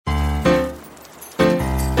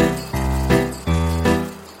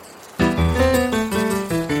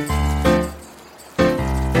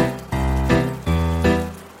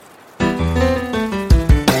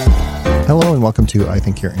welcome to I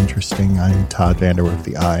Think You're Interesting. I'm Todd Vanderwerf,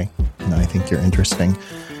 the I, and I Think You're Interesting.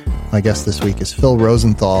 My guest this week is Phil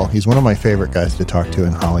Rosenthal. He's one of my favorite guys to talk to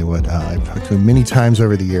in Hollywood. I've talked to him many times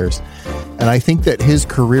over the years, and I think that his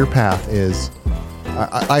career path is,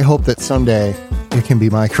 I hope that someday it can be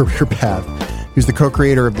my career path. He's the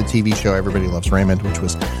co-creator of the TV show Everybody Loves Raymond, which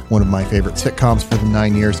was one of my favorite sitcoms for the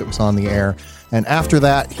 9 years it was on the air. And after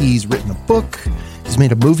that, he's written a book. He's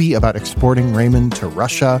made a movie about exporting Raymond to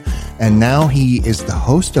Russia. And now he is the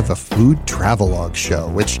host of a food travelogue show,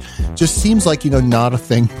 which just seems like, not a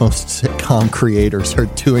thing most sitcom creators are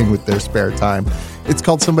doing with their spare time. It's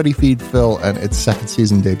called Somebody Feed Phil, and its second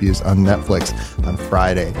season debuts on Netflix on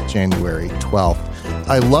Friday, January 12th.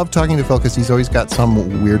 I love talking to Phil because he's always got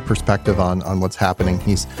some weird perspective on what's happening.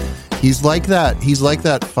 He's like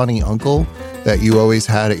that funny uncle that you always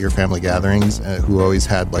had at your family gatherings, who always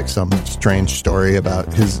had like some strange story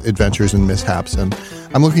about his adventures and mishaps. And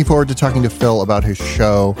I'm looking forward to talking to Phil about his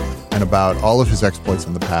show and about all of his exploits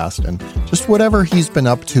in the past and just whatever he's been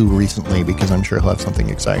up to recently, because I'm sure he'll have something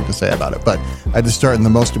exciting to say about it. But I had to start in the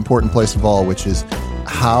most important place of all, which is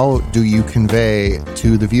how do you convey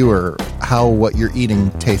to the viewer how what you're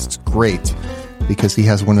eating tastes great? Because he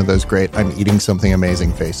has one of those great I'm eating something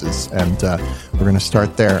amazing faces. And we're going to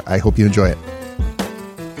start there. I hope you enjoy it.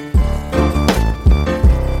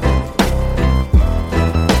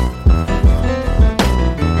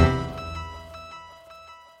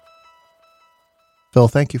 Phil,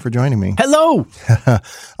 thank you for joining me. Hello.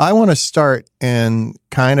 I want to start in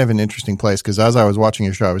kind of an interesting place, because as I was watching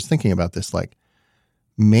your show, I was thinking about this, like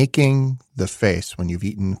making the face when you've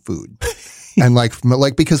eaten food. And like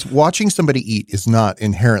because watching somebody eat is not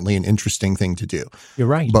inherently an interesting thing to do. You're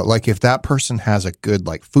right. But like if that person has a good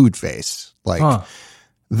like food face,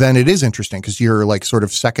 then it is interesting because you're like sort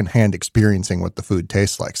of secondhand experiencing what the food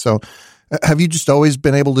tastes like. So have you just always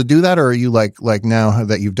been able to do that, or are you like now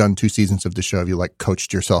that you've done 2 seasons of the show, have you like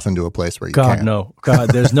coached yourself into a place where you can't? God, no. God,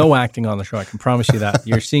 there's no acting on the show. I can promise you that.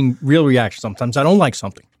 You're seeing real reactions. Sometimes I don't like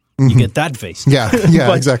something. You get that face. Yeah,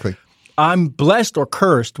 exactly. I'm blessed or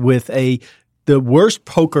cursed with the worst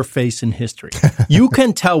poker face in history. You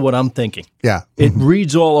can tell what I'm thinking. Yeah. It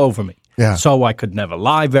reads all over me. Yeah. So I could never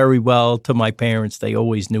lie very well to my parents. They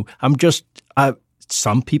always knew. I'm just,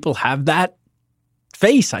 some people have that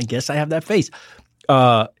face. I guess I have that face.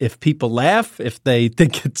 If people laugh, if they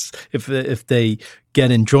think if they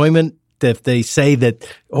get enjoyment, if they say that,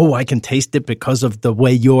 oh, I can taste it because of the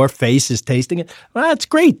way your face is tasting it, well, that's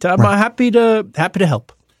great. I'm happy to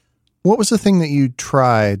help. What was the thing that you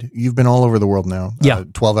tried? You've been all over the world now.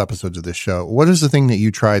 12 episodes of this show. What is the thing that you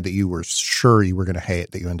tried that you were sure you were going to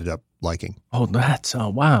hate that you ended up liking? Oh, that's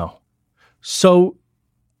wow. So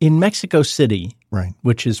in Mexico City, right,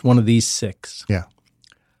 which is one of these 6,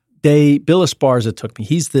 Bill Esparza took me.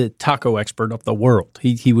 He's the taco expert of the world.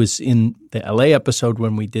 He was in the LA episode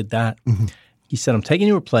when we did that. Mm-hmm. He said, I'm taking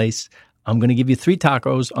you to a place. I'm going to give you 3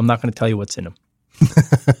 tacos. I'm not going to tell you what's in them.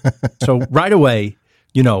 So right away,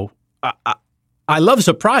 I love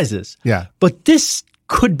surprises. Yeah. But this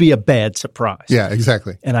could be a bad surprise. Yeah,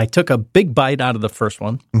 exactly. And I took a big bite out of the first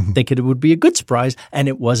one, thinking it would be a good surprise, and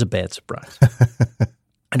it was a bad surprise.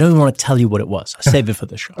 I don't even want to tell you what it was. I'll save it for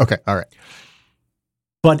the show. Okay, all right.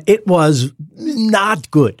 But it was not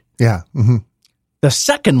good. Yeah. Mm-hmm. The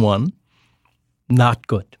second one, not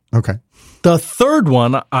good. Okay. The third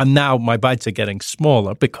one, now my bites are getting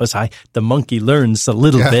smaller because the monkey learns a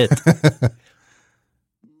little bit.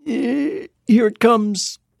 Here it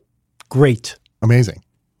comes. Great. Amazing.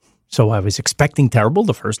 So I was expecting terrible.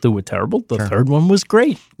 The first 2 were terrible. The third one was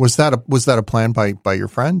great. Was that a plan by your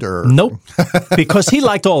friend, or? Nope. Because he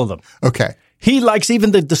liked all of them. Okay. He likes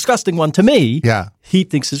even the disgusting one to me. Yeah. He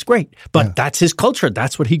thinks is great. But that's his culture.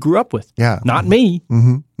 That's what he grew up with. Yeah. Not me.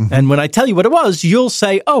 Mm-hmm. Mm-hmm. And when I tell you what it was, you'll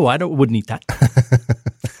say, oh, wouldn't eat that.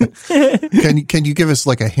 Can you give us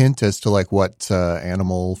like a hint as to like what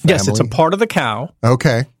animal family? Yes, it's a part of the cow.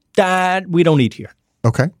 Okay. That we don't eat here.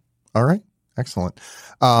 Okay. All right. Excellent.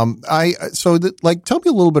 Tell me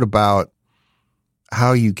a little bit about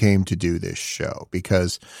how you came to do this show,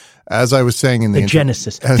 because as I was saying in the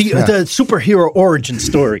genesis, the superhero origin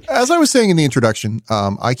story. As I was saying in the introduction,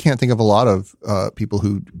 I can't think of a lot of people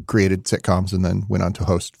who created sitcoms and then went on to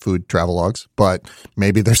host food travelogues, but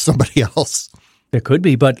maybe there's somebody else. There could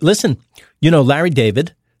be, but listen, Larry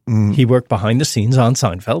David, he worked behind the scenes on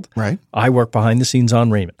Seinfeld. Right. I work behind the scenes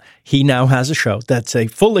on Raymond. He now has a show that's a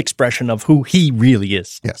full expression of who he really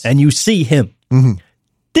is. Yes. And you see him. Mm-hmm.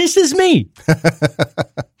 This is me.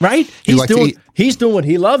 Right? He's doing what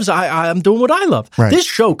he loves. I'm doing what I love. Right. This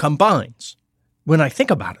show combines, when I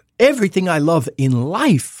think about it, everything I love in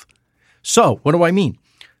life. So what do I mean?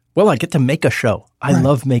 Well, I get to make a show. I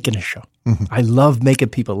love making a show. I love making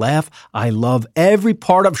people laugh. I love every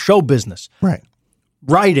part of show business. Right.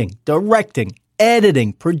 Writing, directing,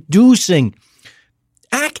 editing, producing,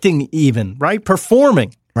 acting even, right?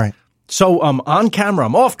 Performing. Right. So I'm on camera,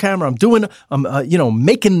 I'm off camera, I'm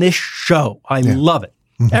making this show. I love it.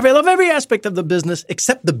 I love every aspect of the business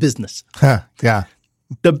except the business. Yeah.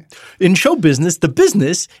 In show business, the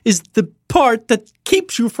business is the part that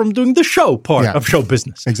keeps you from doing the show part of show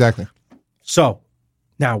business. Exactly. So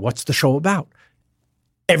now what's the show about?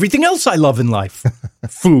 Everything else I love in life.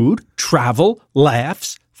 Food, travel,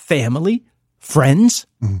 laughs, family, friends.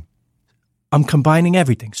 I'm combining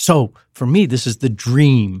everything. So for me, this is the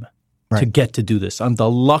dream to get to do this. I'm the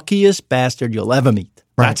luckiest bastard you'll ever meet.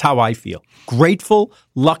 Right. That's how I feel. Grateful,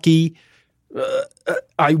 lucky.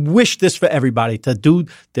 I wish this for everybody, to do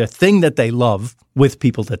their thing that they love with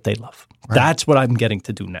people that they love. Right. That's what I'm getting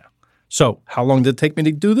to do now. So how long did it take me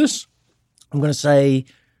to do this? I'm going to say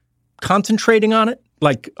concentrating on it,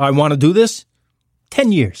 like I want to do this,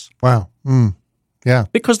 10 years. Wow. Yeah.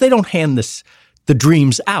 Because they don't hand the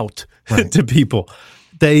dreams out to people.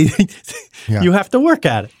 You have to work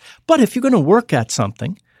at it. But if you're going to work at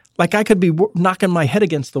something, like I could be knocking my head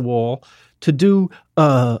against the wall to do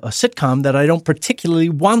a sitcom that I don't particularly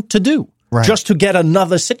want to do, just to get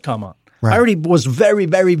another sitcom on. Right. I already was very,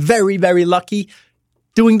 very, very, very lucky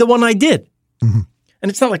doing the one I did. And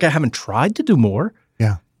it's not like I haven't tried to do more.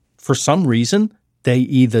 Yeah. For some reason, they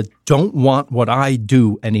either don't want what I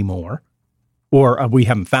do anymore, or we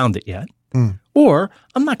haven't found it yet, or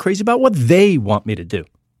I'm not crazy about what they want me to do.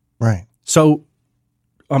 Right. So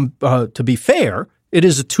to be fair, it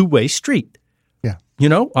is a two-way street. Yeah.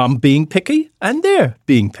 I'm being picky and they're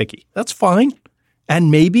being picky. That's fine. And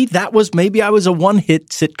maybe I was a one-hit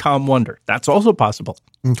sitcom wonder. That's also possible.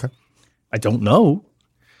 Okay. I don't know.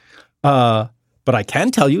 But I can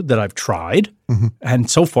tell you that I've tried, and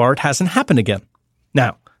so far it hasn't happened again.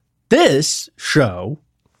 Now, this show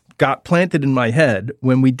got planted in my head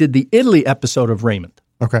when we did the Italy episode of Raymond.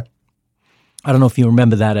 Okay. I don't know if you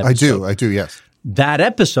remember that episode. I do, yes. That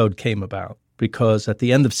episode came about because at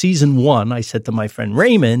the end of season 1, I said to my friend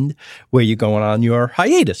Raymond, where you going on your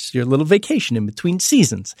hiatus, your little vacation in between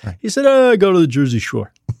seasons? Right. He said, I go to the Jersey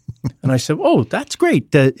Shore. And I said, oh, that's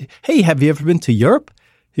great. Hey, have you ever been to Europe?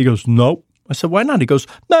 He goes, nope. I said, why not? He goes,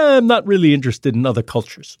 nah, I'm not really interested in other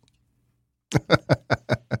cultures.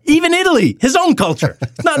 Even Italy, his own culture,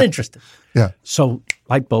 not interested. Yeah. So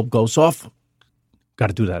light bulb goes off. Got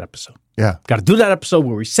to do that episode. Yeah. Got to do that episode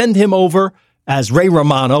where we send him over as Ray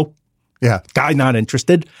Romano. Yeah. Guy not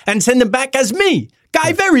interested. And send him back as me.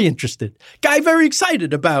 Guy very interested. Guy very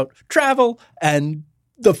excited about travel and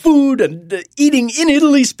the food and eating in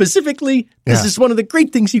Italy specifically. This is one of the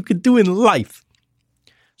great things you could do in life.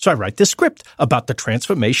 So I write this script about the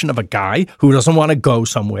transformation of a guy who doesn't want to go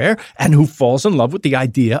somewhere and who falls in love with the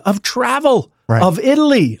idea of travel, of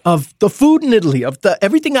Italy, of the food in Italy, of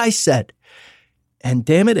everything I said. And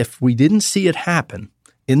damn it, if we didn't see it happen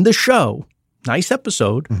in the show, nice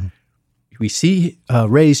episode, we see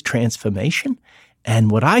Ray's transformation. And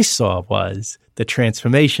what I saw was the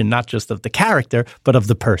transformation, not just of the character, but of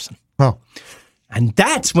the person. Oh. And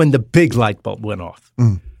that's when the big light bulb went off.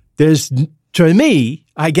 To me,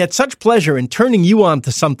 I get such pleasure in turning you on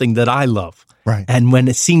to something that I love. Right. And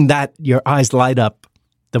when seeing that, your eyes light up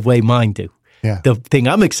the way mine do. Yeah. The thing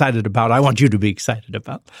I'm excited about, I want you to be excited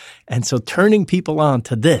about. And so turning people on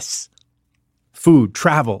to this, food,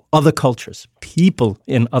 travel, other cultures, people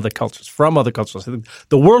in other cultures, from other cultures. I think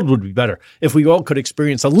the world would be better if we all could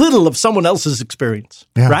experience a little of someone else's experience,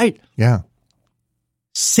 right? Yeah.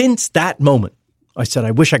 Since that moment, I said,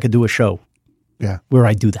 I wish I could do a show where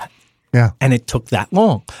I do that. Yeah. And it took that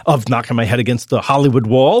long of knocking my head against the Hollywood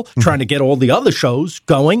wall, trying to get all the other shows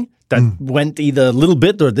going that went either a little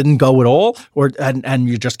bit or didn't go at all, and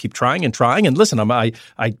you just keep trying and trying. And listen, I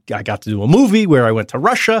got to do a movie where I went to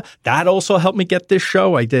Russia. That also helped me get this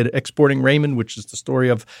show. I did Exporting Raymond, which is the story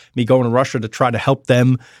of me going to Russia to try to help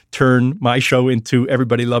them turn my show into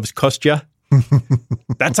Everybody Loves Kostya.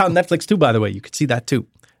 That's on Netflix too, by the way. You could see that too.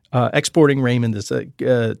 Exporting Raymond is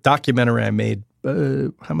a documentary I made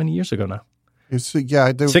how many years ago now? 6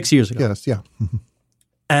 years ago. Yes, yeah.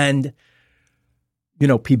 And,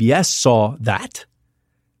 PBS saw that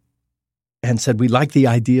and said, we like the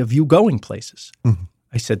idea of you going places.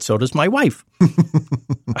 I said, so does my wife.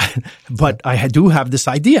 But I do have this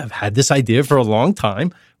idea. I've had this idea for a long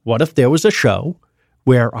time. What if there was a show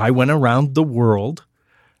where I went around the world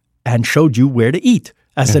and showed you where to eat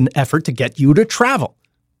as an effort to get you to travel?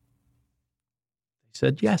 He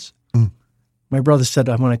said, yes. My brother said,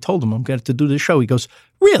 when I told him I'm going to do this show, he goes,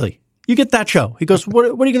 really? You get that show. He goes, what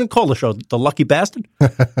are you going to call the show? The Lucky Bastard?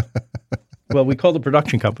 Well, we called the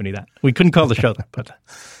production company that. We couldn't call the show that, but.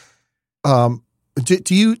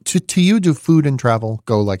 To you, do food and travel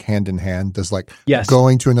go like hand in hand? Does like yes.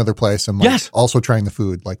 going to another place and like yes. also trying the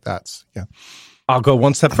food like that's, yeah. I'll go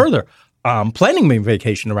one step further. Planning my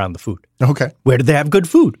vacation around the food. Okay. Where do they have good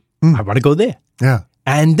food? I want to go there. Yeah.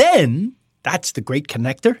 And then that's the great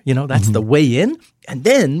connector. That's the way in. And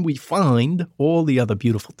then we find all the other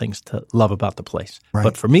beautiful things to love about the place. Right.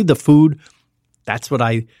 But for me, the food, that's what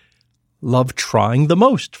I love trying the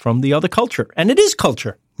most from the other culture. And it is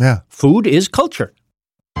culture. Yeah. Food is culture.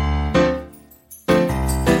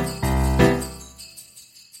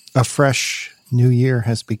 A fresh new year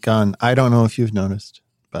has begun. I don't know if you've noticed,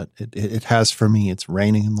 but it has for me. It's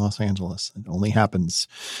raining in Los Angeles. It only happens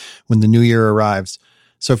when the new year arrives.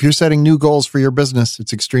 So if you're setting new goals for your business,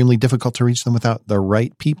 it's extremely difficult to reach them without the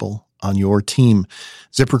right people on your team.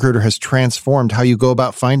 ZipRecruiter has transformed how you go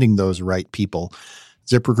about finding those right people.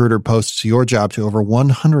 ZipRecruiter posts your job to over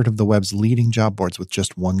 100 of the web's leading job boards with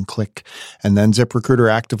just one click. And then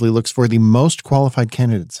ZipRecruiter actively looks for the most qualified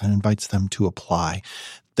candidates and invites them to apply.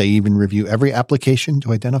 They even review every application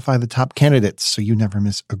to identify the top candidates so you never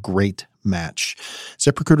miss a great match.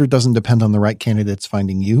 ZipRecruiter doesn't depend on the right candidates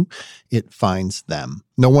finding you. It finds them.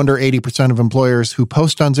 No wonder 80% of employers who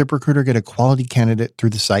post on ZipRecruiter get a quality candidate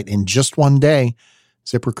through the site in just one day.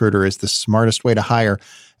 ZipRecruiter is the smartest way to hire,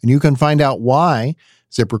 and you can find out why.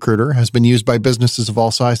 ZipRecruiter has been used by businesses of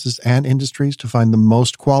all sizes and industries to find the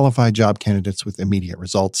most qualified job candidates with immediate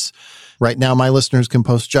results. Right now, my listeners can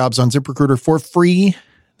post jobs on ZipRecruiter for free.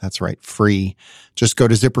 That's right, free. Just go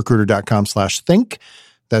to ZipRecruiter.com/think.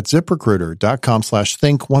 That's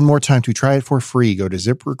ZipRecruiter.com/think. One more time to try it for free. Go to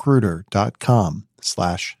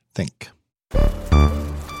ZipRecruiter.com/think.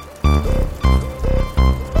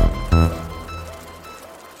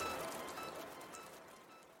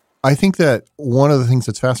 I think that one of the things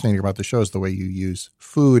that's fascinating about the show is the way you use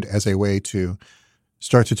food as a way to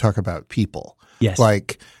start to talk about people. Yes.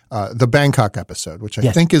 Like the Bangkok episode, which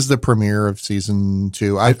I think is the premiere of season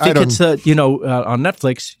 2. I think it's, on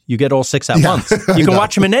Netflix, you get all 6 at once. You can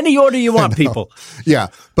watch them in any order you want, people. Yeah.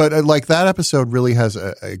 But like that episode really has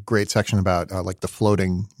a great section about like the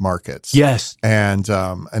floating markets. Yes. And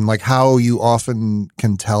like how you often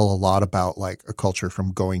can tell a lot about like a culture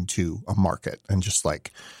from going to a market and just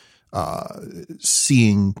like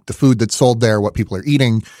seeing the food that's sold there, what people are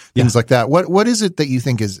eating, things like that. What is it that you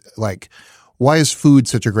think is like, why is food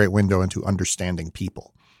such a great window into understanding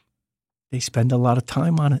people? They spend a lot of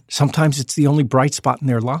time on it. Sometimes it's the only bright spot in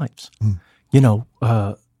their lives.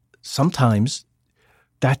 Sometimes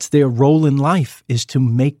that's their role in life is to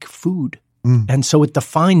make food. And so it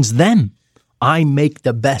defines them. I make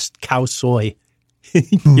the best cow soy,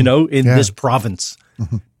 in this province.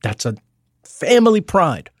 That's a family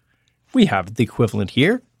pride. We have the equivalent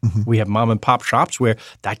here. We have mom and pop shops where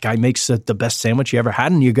that guy makes the best sandwich you ever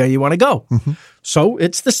had and you want to go. So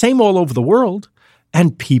it's the same all over the world.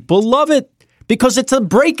 And people love it because it's a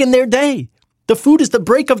break in their day. The food is the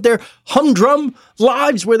break of their humdrum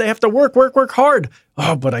lives where they have to work hard.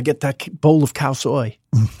 Oh, but I get that bowl of cow soy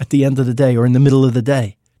at the end of the day or in the middle of the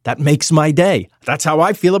day. That makes my day. That's how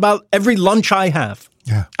I feel about every lunch I have.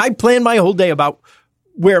 Yeah. I plan my whole day about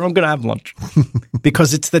where I'm going to have lunch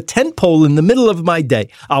because it's the tent pole in the middle of my day.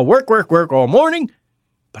 I'll work all morning,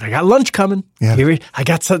 but I got lunch coming. Yeah. I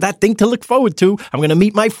got that thing to look forward to. I'm going to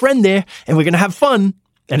meet my friend there and we're going to have fun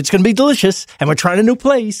and it's going to be delicious and we're trying a new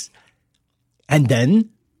place. And then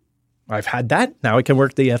I've had that. Now I can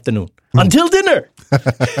work the afternoon until dinner.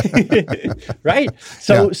 Right?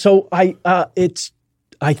 So I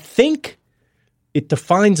think it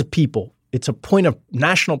defines a people. It's a point of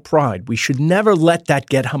national pride. We should never let that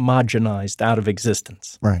get homogenized out of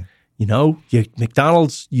existence. Right.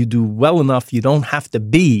 McDonald's, you do well enough. You don't have to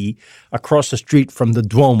be across the street from the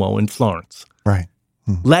Duomo in Florence. Right.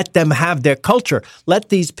 Let them have their culture. Let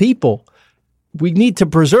these people, we need to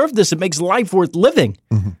preserve this. It makes life worth living.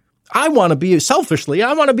 I want to be, selfishly,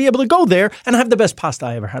 I want to be able to go there and have the best pasta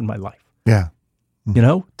I ever had in my life. Yeah.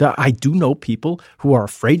 I do know people who are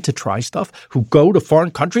afraid to try stuff, who go to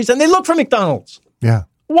foreign countries and they look for McDonald's. Yeah.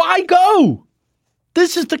 Why go?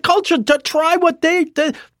 This is the culture to try what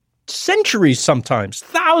the centuries, sometimes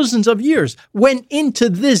thousands of years went into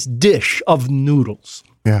this dish of noodles.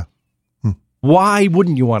 Yeah. Why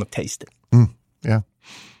wouldn't you want to taste it? Yeah.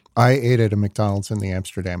 I ate at a McDonald's in the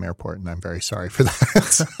Amsterdam airport and I'm very sorry for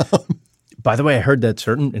that. By the way, I heard that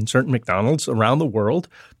in certain McDonald's around the world,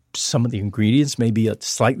 some of the ingredients may be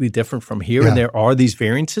slightly different from here, and there are these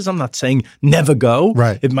variances. I'm not saying never go.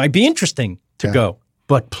 Right. It might be interesting to go.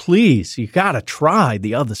 But please, you got to try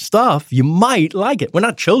the other stuff. You might like it. We're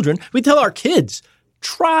not children. We tell our kids,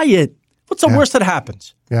 try it. What's the worst that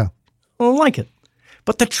happens? Yeah. I don't like it.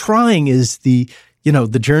 But the trying is the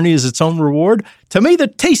journey is its own reward. To me, the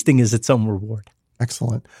tasting is its own reward.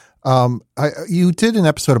 Excellent. You did an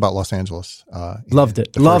episode about Los Angeles. Loved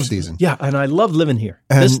it. First season. Yeah, and I love living here.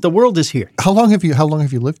 And the world is here. How long have you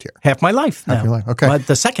lived here? Half my life now. Half your life. Okay. But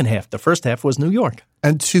the second half, the first half was New York.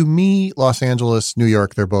 And to me, Los Angeles, New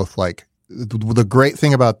York, they're both like the great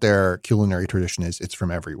thing about their culinary tradition is it's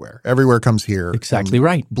from everywhere. Everywhere comes here. Exactly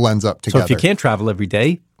right. Blends up together. So if you can't travel every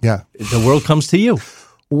day, yeah, the world comes to you.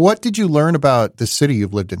 What did you learn about the city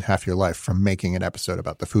you've lived in half your life from making an episode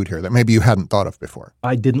about the food here that maybe you hadn't thought of before?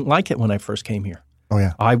 I didn't like it when I first came here. Oh,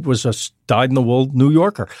 yeah. I was a dyed-in-the-wool New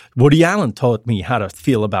Yorker. Woody Allen taught me how to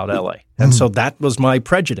feel about L.A. And so that was my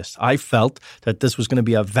prejudice. I felt that this was going to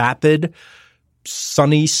be a vapid,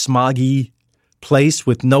 sunny, smoggy place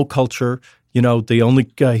with no culture. You know,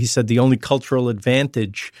 he said the only cultural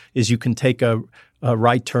advantage is you can take a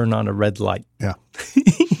right turn on a red light. Yeah.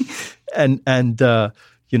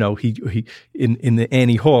 You know, he in the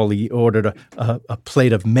Annie Hall, he ordered a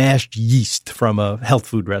plate of mashed yeast from a health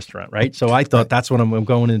food restaurant, right? So I thought that's when I'm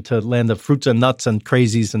going into land of fruits and nuts and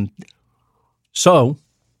crazies. And so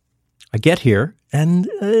I get here, and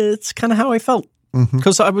it's kind of how I felt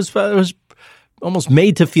because I was almost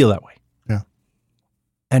made to feel that way. Yeah.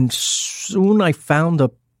 And soon I found a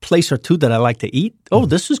place or two that I like to eat. Oh,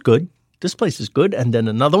 this is good. This place is good. And then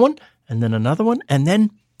another one, and then another one, and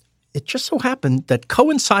then it just so happened that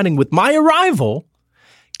coinciding with my arrival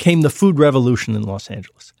came the food revolution in Los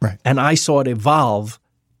Angeles. Right. And I saw it evolve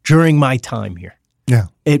during my time here. Yeah.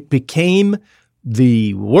 It became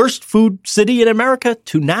the worst food city in America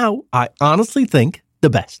to now, I honestly think, the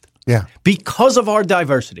best. Yeah. Because of our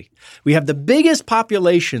diversity. We have the biggest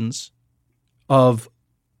populations of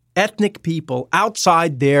ethnic people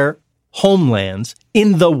outside their homelands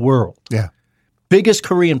in the world. Yeah. Biggest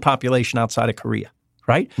Korean population outside of Korea.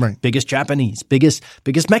 Right? Biggest Japanese, biggest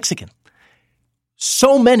Mexican.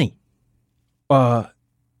 So many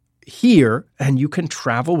here, and you can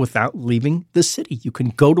travel without leaving the city. You can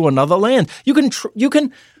go to another land. You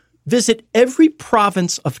can visit every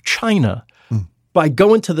province of China by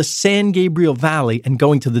going to the San Gabriel Valley and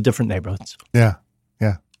going to the different neighborhoods. Yeah,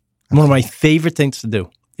 yeah. Absolutely. One of my favorite things to do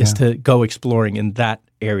is to go exploring in that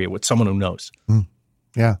area with someone who knows.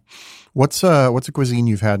 Yeah. What's a cuisine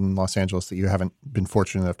you've had in Los Angeles that you haven't been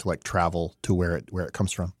fortunate enough to like travel to where it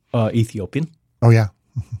comes from? Ethiopian. Oh yeah.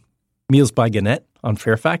 Meals by Gannett on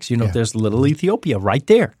Fairfax. You know, there's Little Ethiopia right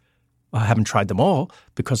there. I haven't tried them all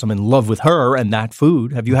because I'm in love with her and that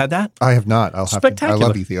food. Have you had that? I have not. I'll have to. I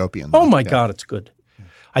love Ethiopian. Oh my God, it's good.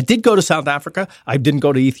 I did go to South Africa. I didn't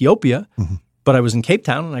go to Ethiopia, but I was in Cape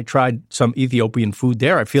Town and I tried some Ethiopian food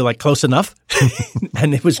there. I feel like close enough,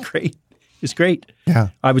 and it was great. It's great. Yeah.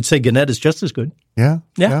 I would say Gannett is just as good. Yeah.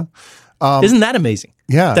 Yeah. Isn't that amazing?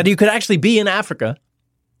 Yeah. That you could actually be in Africa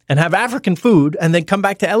and have African food and then come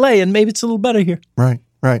back to L.A. and maybe it's a little better here. Right.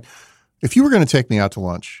 Right. If you were going to take me out to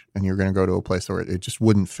lunch and you're going to go to a place where it just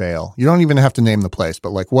wouldn't fail, you don't even have to name the place, but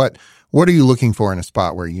like what are you looking for in a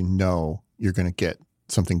spot where you know you're going to get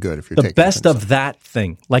something good if you're taking the best of that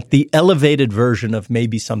thing, like the elevated version of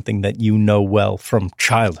maybe something that you know well from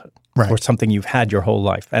childhood. Right. Or something you've had your whole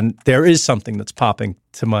life. And there is something that's popping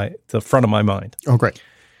to the front of my mind. Oh, great.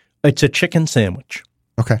 It's a chicken sandwich.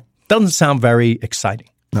 Okay. Doesn't sound very exciting.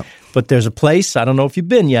 No. But there's a place, I don't know if you've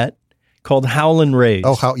been yet, called Howlin' Ray's.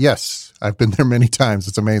 Oh, yes. I've been there many times.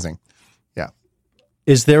 It's amazing. Yeah.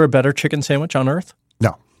 Is there a better chicken sandwich on earth?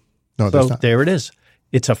 No. No, there's not. There it is.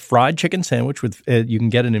 It's a fried chicken sandwich with you can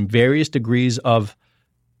get it in various degrees of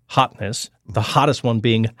hotness, the hottest one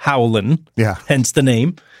being Howlin', hence the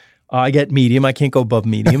name. I get medium. I can't go above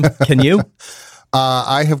medium. Can you?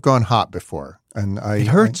 I have gone hot before. And it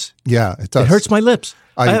hurts. Yeah, it does. It hurts my lips.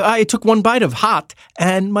 I took one bite of hot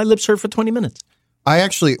and my lips hurt for 20 minutes. I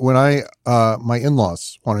actually, when my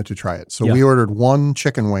in-laws wanted to try it. So we ordered one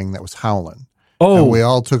chicken wing that was Howlin'. Oh. And we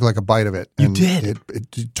all took like a bite of it. And you did?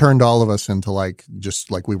 It turned all of us into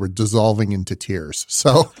just like we were dissolving into tears.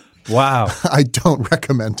 So wow. I don't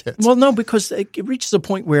recommend it. Well, no, because it reaches a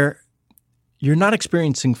point where you're not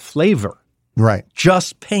experiencing flavor. Right.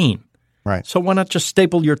 Just pain. Right. So why not just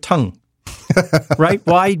staple your tongue? Right?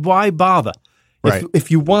 Why bother? Right.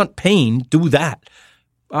 If you want pain, do that.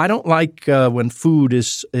 I don't like when food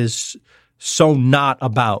is so not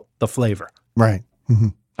about the flavor. Right. Mm-hmm.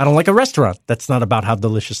 I don't like a restaurant that's not about how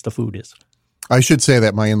delicious the food is. I should say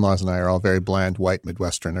that my in-laws and I are all very bland white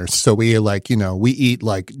Midwesterners. So we we eat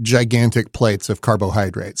like gigantic plates of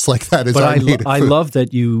carbohydrates. Like that is our native I food. love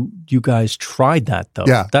that you guys tried that though.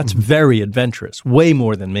 Yeah. That's very adventurous, way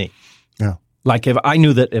more than me. Yeah. Like if I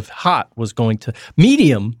knew that if hot was going to,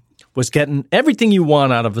 medium was getting everything you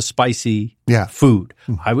want out of a spicy food.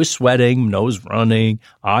 I was sweating, nose running,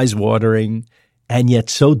 eyes watering, and yet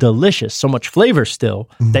so delicious, so much flavor still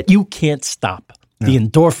that you can't stop. The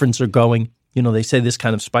endorphins are going. You know, they say this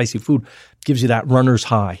kind of spicy food gives you that runner's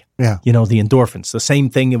high. Yeah. You know, the endorphins. The same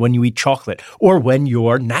thing when you eat chocolate or when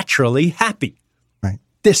you're naturally happy. Right.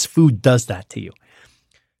 This food does that to you.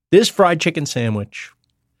 This fried chicken sandwich,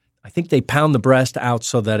 I think they pound the breast out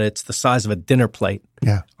so that it's the size of a dinner plate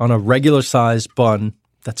on a regular size bun.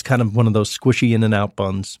 That's kind of one of those squishy in and out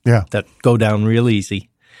buns that go down real easy.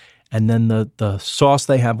 And then the sauce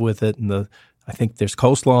they have with it, and I think there's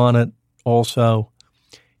coleslaw on it also.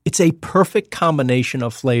 It's a perfect combination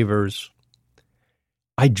of flavors.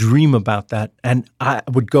 I dream about that, and I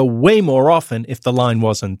would go way more often if the line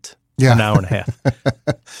wasn't an hour and a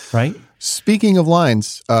half, right? Speaking of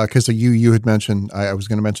lines, because you had mentioned, I was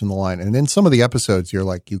going to mention the line, and in some of the episodes, you're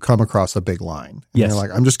like, you come across a big line. And you're like,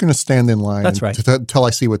 I'm just going to stand in line until I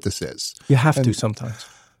see what this is. You have to sometimes.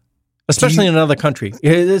 Especially in another country.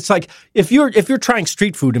 It's like, if you're trying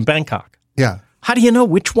street food in Bangkok, how do you know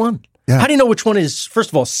which one? Yeah. How do you know which one is, first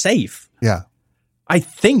of all, safe? Yeah. I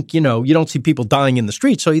think, you don't see people dying in the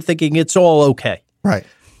street, so you're thinking it's all okay. Right.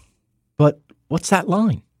 But what's that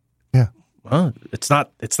line? Yeah. Well, it's not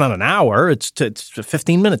an hour. It's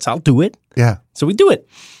 15 minutes. I'll do it. Yeah. So we do it.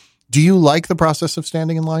 Do you like the process of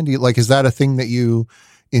standing in line? Is that a thing that you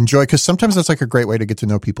enjoy? Because sometimes that's like a great way to get to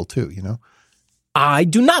know people too, I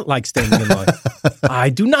do not like standing in line. I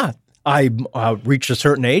do not. I reached a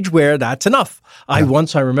certain age where that's enough. I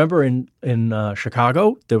remember in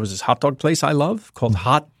Chicago, there was this hot dog place I love called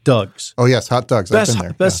Hot Dogs. Oh yes, Hot Dogs. I've been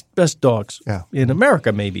there. Best dogs in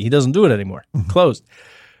America. Maybe he doesn't do it anymore. Closed.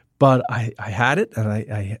 But I had it, and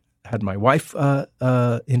I had my wife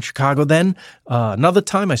in Chicago. Then another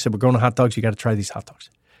time, I said, "We're going to Hot Dogs. You got to try these hot dogs."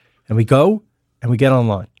 And we go and we get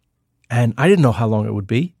online, and I didn't know how long it would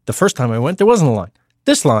be. The first time I went, there wasn't a line.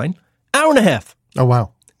 This line, hour and a half. Oh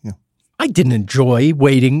wow. I didn't enjoy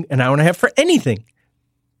waiting an hour and a half for anything,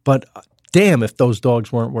 but damn if those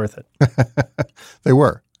dogs weren't worth it. They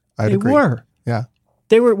were. They were. Yeah.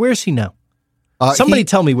 They were. Where's he now? Somebody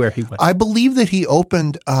tell me where he went. I believe that he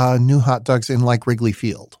opened new Hot Dogs in like Wrigley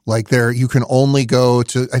Field. Like there, you can only go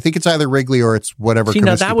to, I think it's either Wrigley or it's whatever. See,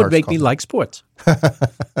 now that would make me like sports.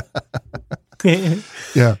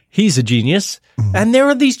 Yeah. He's a genius. And there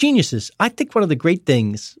are these geniuses. I think one of the great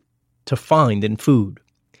things to find in food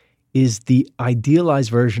is the idealized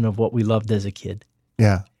version of what we loved as a kid.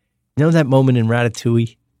 Yeah. You know that moment in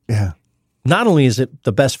Ratatouille? Yeah. Not only is it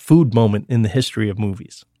the best food moment in the history of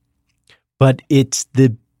movies, but it's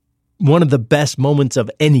one of the best moments of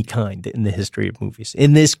any kind in the history of movies.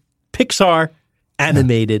 In this Pixar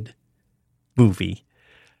animated movie,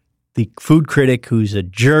 the food critic, who's a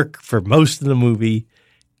jerk for most of the movie,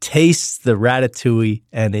 tastes the Ratatouille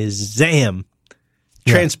and is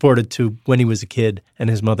transported to when he was a kid and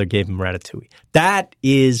his mother gave him Ratatouille. That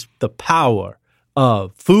is the power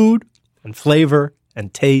of food and flavor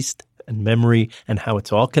and taste and memory and how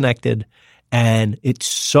it's all connected. And it's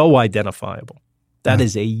so identifiable. That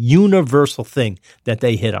is a universal thing that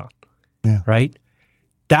they hit on, right?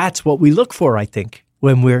 That's what we look for, I think,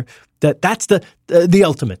 when that's the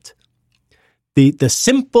ultimate. The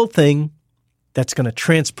simple thing that's going to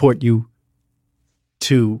transport you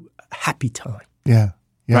to a happy time. Yeah.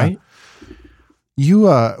 Yeah. Right. You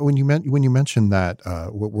when you mentioned that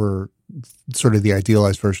what were sort of the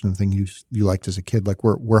idealized version of the thing you liked as a kid, like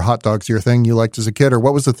were hot dogs your thing you liked as a kid, or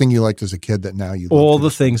what was the thing you liked as a kid that now you love? All the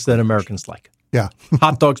things that Americans like. Yeah.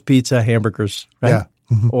 Hot dogs, pizza, hamburgers, right? Yeah.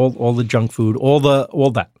 Mm-hmm. All the junk food, all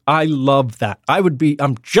that. I love that.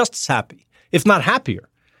 I'm just as happy, if not happier,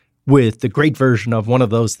 with the great version of one of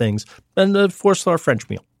those things than the 4-star French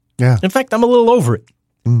meal. Yeah. In fact, I'm a little over it.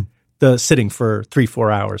 The sitting for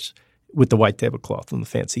 3-4 hours with the white tablecloth and the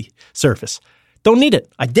fancy surface. Don't need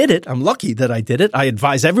it. I did it. I'm lucky that I did it. I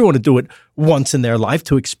advise everyone to do it once in their life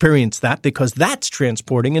to experience that, because that's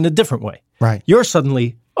transporting in a different way. Right. You're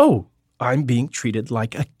suddenly, I'm being treated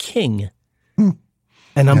like a king.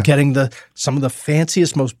 And I'm getting some of the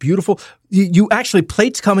fanciest, most beautiful. You actually,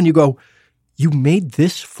 plates come and you go, you made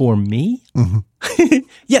this for me? Mm-hmm.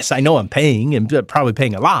 Yes, I know I'm paying and probably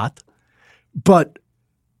paying a lot, but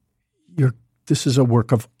this is a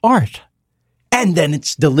work of art. And then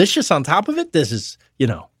it's delicious on top of it. This is,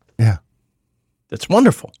 that's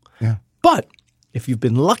wonderful. Yeah. But if you've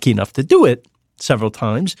been lucky enough to do it, several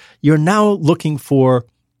times, you're now looking for,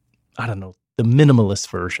 I don't know, the minimalist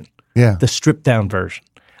version, the stripped down version.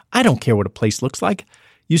 I don't care what a place looks like.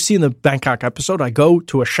 You see in the Bangkok episode, I go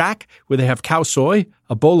to a shack where they have khao soi,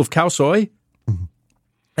 a bowl of khao soi. Mm-hmm. And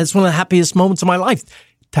it's one of the happiest moments of my life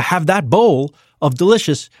to have that bowl of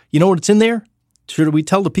delicious. You know what's in there? Should we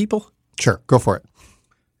tell the people? Sure, go for it.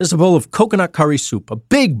 There's a bowl of coconut curry soup, a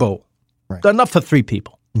big bowl, enough for 3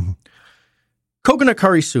 people. Mm-hmm. Coconut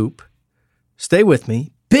curry soup, stay with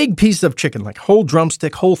me, big pieces of chicken, like whole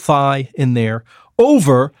drumstick, whole thigh in there,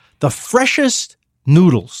 over the freshest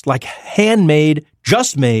noodles, like handmade,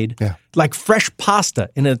 just made, like fresh pasta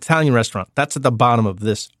in an Italian restaurant. That's at the bottom of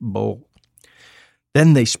this bowl.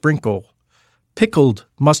 Then they sprinkle pickled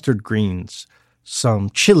mustard greens, some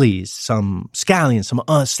chilies, some scallions, some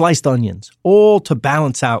sliced onions, all to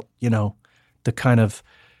balance out, the kind of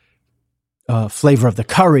flavor of the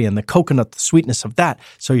curry and the coconut, the sweetness of that.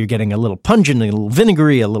 So you're getting a little pungent, a little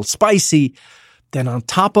vinegary, a little spicy. Then on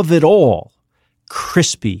top of it all,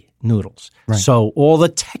 crispy noodles. Right. So all the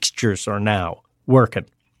textures are now working.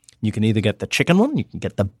 You can either get the chicken one, you can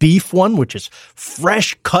get the beef one, which is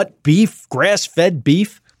fresh cut beef, grass-fed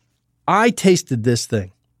beef. I tasted this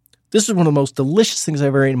thing. This is one of the most delicious things I've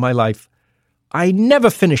ever ate in my life. I never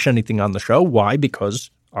finish anything on the show. Why?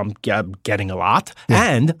 Because I'm getting a lot,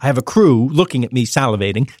 and I have a crew looking at me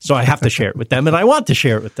salivating, so I have to share it with them, and I want to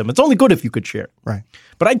share it with them. It's only good if you could share it. Right.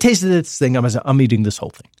 But I tasted this thing. I'm eating this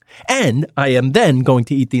whole thing. And I am then going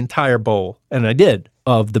to eat the entire bowl, and I did,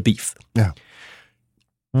 of the beef. Yeah.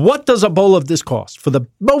 What does a bowl of this cost for the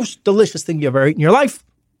most delicious thing you ever ate in your life?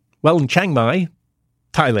 Well, in Chiang Mai,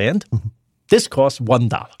 Thailand, this costs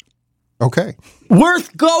 $1. Okay.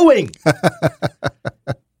 Worth going.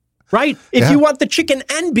 Right? If you want the chicken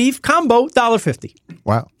and beef combo, $1.50.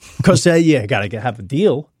 Wow. Because, you got to have a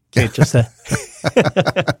deal. Can't just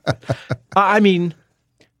I mean,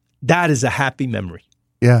 that is a happy memory.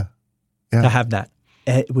 Yeah. To have that.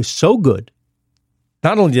 And it was so good.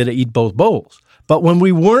 Not only did I eat both bowls, but when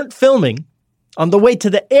we weren't filming, on the way to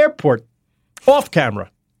the airport, off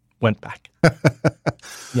camera, went back.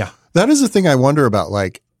 Yeah. That is the thing I wonder about,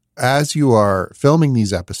 like, as you are filming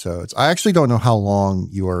these episodes, I actually don't know how long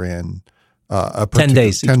you are in a 10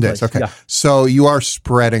 days. 10 days. Okay. Yeah. So you are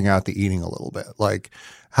spreading out the eating a little bit. Like,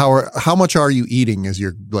 how much are you eating as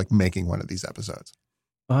you're, like, making one of these episodes?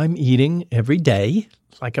 I'm eating every day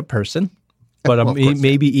like a person, but I'm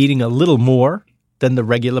maybe eating a little more than the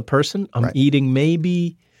regular person. I'm eating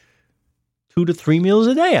maybe 2 to 3 meals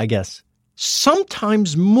a day, I guess.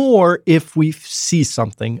 Sometimes more if we see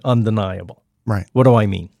something undeniable. Right. What do I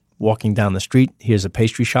mean? Walking down the street, here's a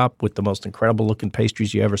pastry shop with the most incredible looking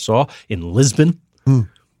pastries you ever saw in Lisbon,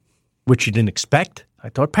 which you didn't expect. I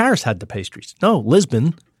thought Paris had the pastries. No,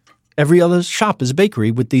 Lisbon, every other shop is a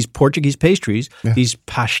bakery with these Portuguese pastries, these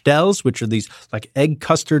pastels, which are these like egg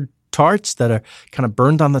custard tarts that are kind of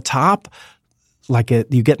burned on the top, like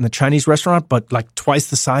you get in the Chinese restaurant, but like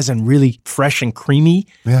twice the size and really fresh and creamy.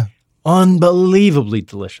 Yeah. Unbelievably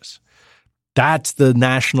delicious. That's the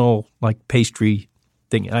national like pastry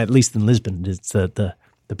thing, at least in Lisbon. It's the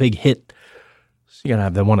big hit. So you got to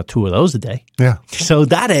have 1 or 2 of those a day. Yeah. So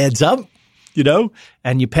that adds up,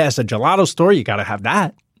 and you pass a gelato store, you got to have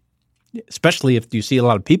that, especially if you see a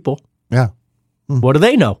lot of people. Yeah. What do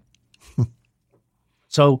they know?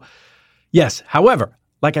 So, yes. However,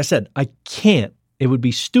 like I said, I can't. It would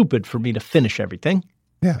be stupid for me to finish everything.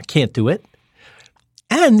 Yeah. I can't do it.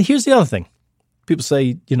 And here's the other thing. People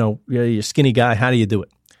say, you're a skinny guy. How do you do it?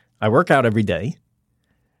 I work out every day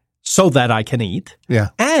so that I can eat. Yeah.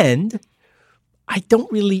 And I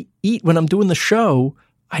don't really eat when I'm doing the show.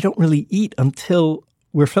 I don't really eat until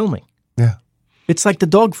we're filming. Yeah. It's like the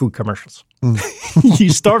dog food commercials. You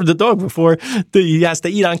starve the dog before he has to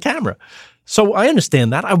eat on camera. So I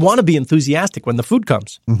understand that. I want to be enthusiastic when the food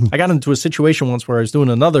comes. Mm-hmm. I got into a situation once where I was doing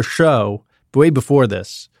another show way before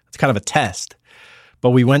this. It's kind of a test. But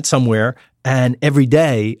we went somewhere, and every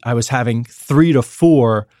day I was having 3 to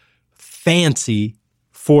 4 fancy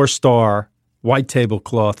 4-star white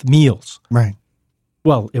tablecloth meals. Right.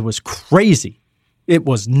 Well, it was crazy. It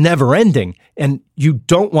was never ending. And you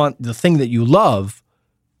don't want the thing that you love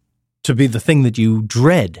to be the thing that you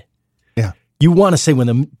dread. Yeah. You want to say when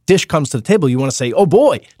the dish comes to the table, you want to say, oh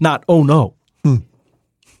boy, not oh no.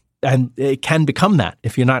 And it can become that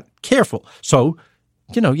if you're not careful. So,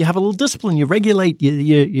 you have a little discipline, you regulate,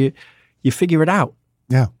 you figure it out.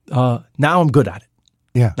 Yeah. Now I'm good at it.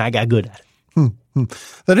 Yeah. I got good at it.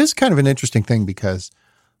 That is kind of an interesting thing because,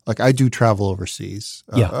 like, I do travel overseas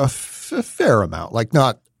a fair amount, like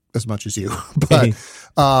not as much as you, but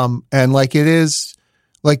and like it is,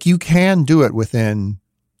 like you can do it within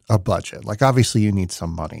a budget? Like, obviously you need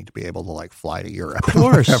some money to be able to like fly to Europe. Of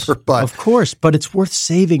course. Whatever, but of course. But it's worth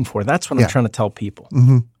saving for. That's what I'm trying to tell people.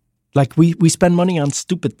 Mm-hmm. Like we spend money on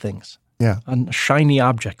stupid things. Yeah. On shiny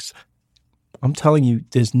objects. I'm telling you,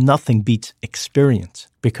 there's nothing beats experience,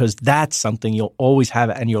 because that's something you'll always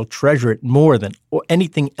have and you'll treasure it more than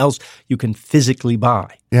anything else you can physically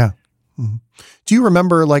buy. Yeah. Mm-hmm. Do you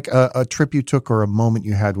remember like a trip you took or a moment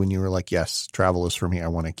you had when you were like, yes, travel is for me. I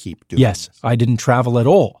want to keep doing Yes. this? I didn't travel at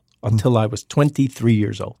all until I was 23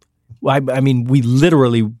 years old. I mean, we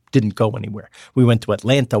literally didn't go anywhere. We went to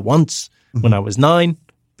Atlanta once when I was 9,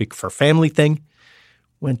 big for family thing.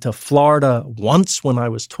 Went to Florida once when I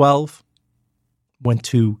was 12. Went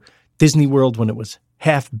to Disney World when it was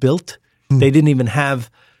half built. They didn't even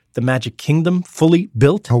have the Magic Kingdom fully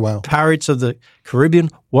built. Oh, wow. Pirates of the Caribbean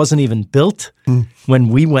wasn't even built when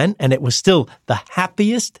we went, and it was still the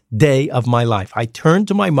happiest day of my life. I turned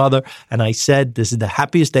to my mother and I said, this is the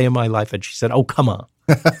happiest day of my life. And she said, oh, come on.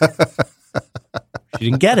 She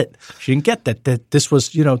didn't get it. She didn't get that this was,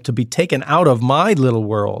 to be taken out of my little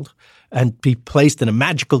world and be placed in a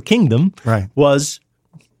magical kingdom was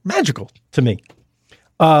magical to me.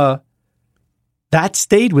 That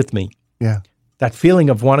stayed with me. Yeah. That feeling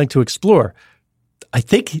of wanting to explore. I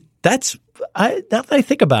think now that I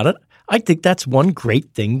think about it, I think that's one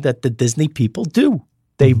great thing that the Disney people do.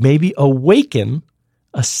 They maybe awaken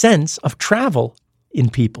a sense of travel in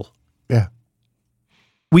people. Yeah.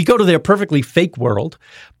 We go to their perfectly fake world,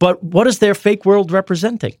 but what is their fake world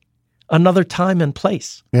representing? Another time and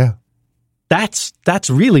place. Yeah. That's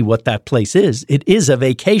really what that place is. It is a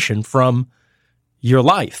vacation from your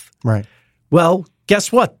life. Right. Well,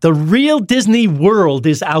 guess what? The real Disney world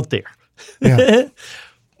is out there. Yeah.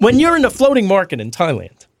 When you're in a floating market in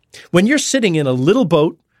Thailand, when you're sitting in a little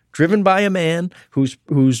boat driven by a man who's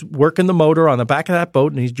working the motor on the back of that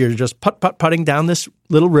boat, and you're just putting down this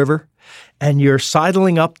little river, and you're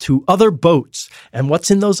sidling up to other boats. And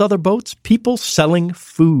what's in those other boats? People selling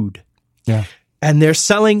food. Yeah. And they're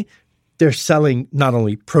selling not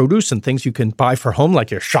only produce and things you can buy for home,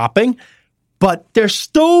 like you're shopping, but there's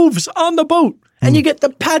stoves on the boat. And you get the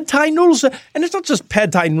pad thai noodles. And it's not just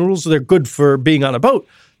pad thai noodles. They're good for being on a boat.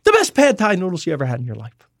 The best pad thai noodles you ever had in your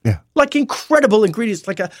life. Yeah. Like incredible ingredients,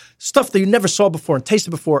 like stuff that you never saw before and tasted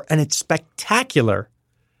before. And it's spectacular.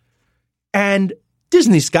 And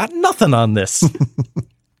Disney's got nothing on this.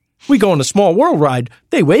 We go on a Small World ride.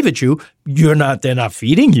 They wave at you. They're not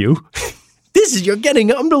feeding you. You're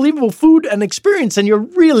getting unbelievable food and experience, and you're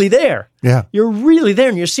really there. Yeah. You're really there,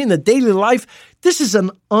 and you're seeing the daily life. This is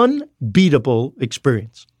an unbeatable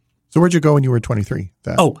experience. So where'd you go when you were 23?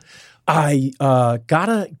 I got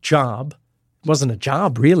a job. It wasn't a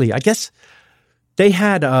job, really. I guess they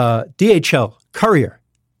had a DHL courier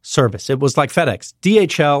service. It was like FedEx.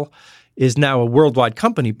 DHL is now a worldwide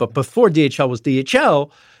company, but before DHL was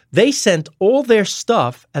DHL, they sent all their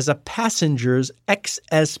stuff as a passenger's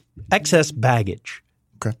excess baggage.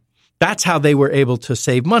 Okay. That's how they were able to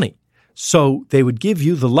save money. So they would give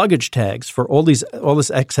you the luggage tags for all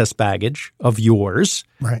this excess baggage of yours,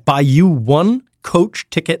 buy you one coach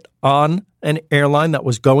ticket on an airline that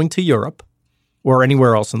was going to Europe or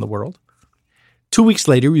anywhere else in the world. 2 weeks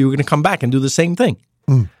later, you were going to come back and do the same thing.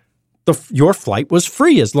 Your flight was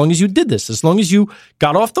free as long as you did this. As long as you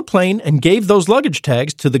got off the plane and gave those luggage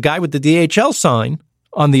tags to the guy with the DHL sign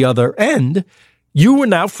on the other end, you were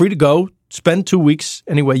now free to go spend 2 weeks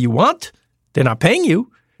any way you want. They're not paying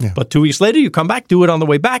you. Yeah. But 2 weeks later, you come back, do it on the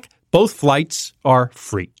way back. Both flights are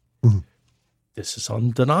free. Mm-hmm. This is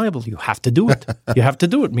undeniable. You have to do it. You have to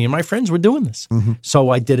do it. Me and my friends were doing this. Mm-hmm. So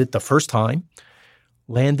I did it the first time.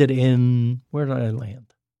 Landed in, where did I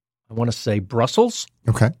land? I want to say Brussels.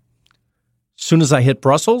 Okay. As soon as I hit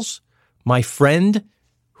Brussels, my friend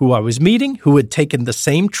who I was meeting, who had taken the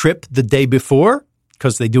same trip the day before,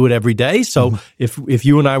 because they do it every day. So if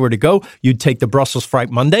you and I were to go, you'd take the Brussels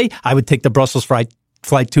flight Monday. I would take the Brussels flight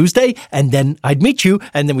Tuesday, and then I'd meet you,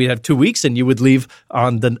 and then we'd have 2 weeks, and you would leave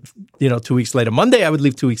on 2 weeks later Monday. I would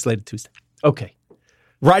leave 2 weeks later Tuesday. Okay.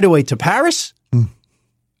 Right away to Paris.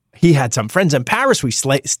 He had some friends in Paris. We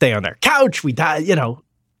stay on their couch. We die,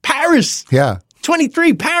 Paris. Yeah.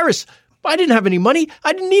 23, Paris. I didn't have any money.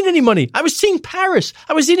 I didn't need any money. I was seeing Paris.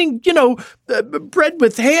 I was eating, bread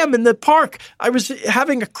with ham in the park. I was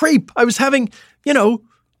having a crepe. I was having,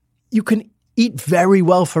 you can eat very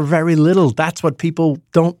well for very little. That's what people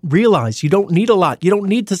don't realize. You don't need a lot. You don't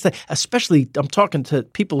need to stay, especially I'm talking to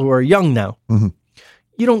people who are young now. Mm-hmm.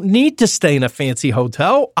 You don't need to stay in a fancy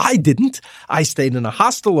hotel. I didn't. I stayed in a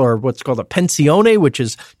hostel, or what's called a pensione, which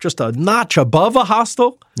is just a notch above a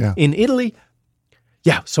hostel in Italy.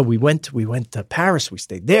 Yeah, so we went to Paris. We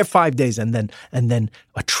stayed there 5 days, and then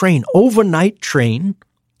a train, overnight train,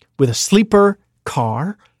 with a sleeper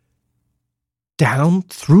car down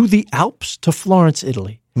through the Alps to Florence,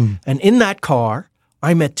 Italy. And in that car,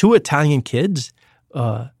 I met two Italian kids,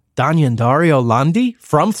 Dania and Dario Landi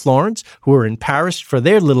from Florence, who were in Paris for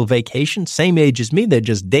their little vacation, same age as me. They're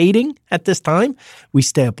just dating at this time. We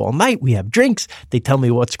stay up all night. We have drinks. They tell me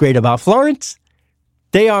what's great about Florence.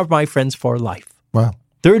 They are my friends for life. Wow.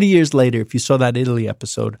 30 years later, if you saw that Italy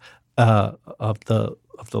episode of the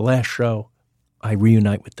last show, I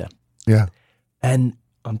reunite with them. Yeah. And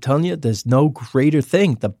I'm telling you, there's no greater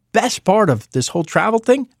thing. The best part of this whole travel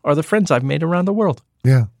thing are the friends I've made around the world.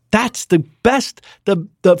 Yeah. That's the best.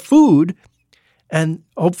 The food and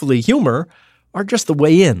hopefully humor are just the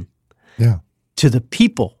way in to the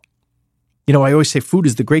people. You know, I always say food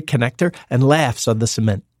is the great connector and laughs are the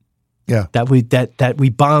cement. Yeah. That we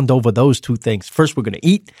bond over those two things. First, we're going to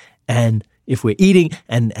eat, and if we're eating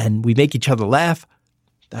and we make each other laugh,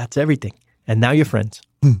 that's everything. And now you're friends.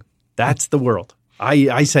 That's the world.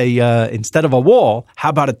 I say instead of a wall, how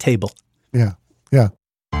about a table? Yeah. Yeah.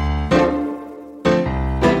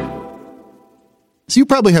 So you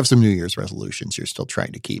probably have some New Year's resolutions you're still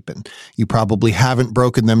trying to keep, and you probably haven't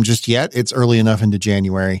broken them just yet. It's early enough into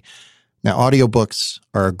January. Now, audiobooks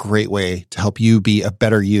are a great way to help you be a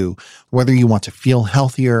better you, whether you want to feel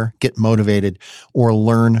healthier, get motivated, or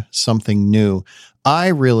learn something new. I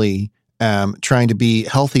really am trying to be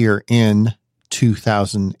healthier in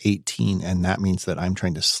 2018, and that means that I'm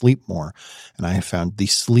trying to sleep more. And I have found The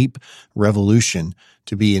Sleep Revolution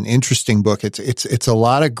to be an interesting book. It's a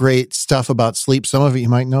lot of great stuff about sleep. Some of it you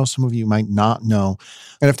might know, some of you might not know.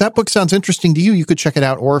 And if that book sounds interesting to you, you could check it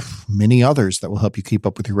out, or many others that will help you keep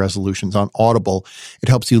up with your resolutions on Audible. It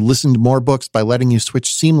helps you listen to more books by letting you switch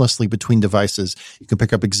seamlessly between devices. You can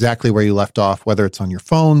pick up exactly where you left off, whether it's on your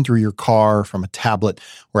phone, through your car, from a tablet,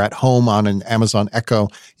 or at home on an Amazon Echo.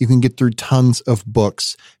 You can get through tons of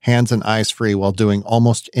books, hands and eyes free, while doing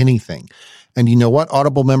almost anything. And you know what?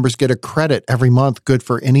 Audible members get a credit every month, good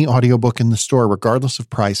for any audiobook in the store, regardless of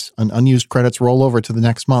price. And unused credits roll over to the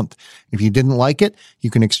next month. If you didn't like it, you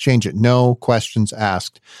can exchange it. No questions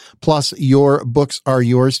asked. Plus, your books are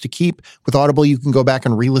yours to keep. With Audible, you can go back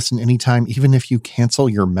and re-listen anytime, even if you cancel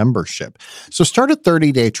your membership. So start a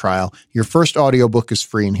 30-day trial. Your first audiobook is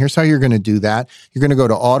free. And here's how you're going to do that. You're going to go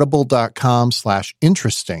to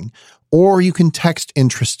audible.com/interesting. Or you can text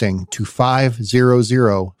interesting to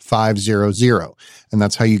 500-500. And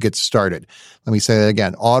that's how you get started. Let me say that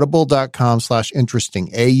again.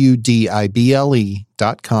 Audible.com/interesting,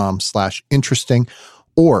 AUDIBLE.com/interesting,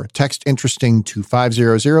 or text interesting to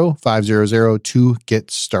 500-500 to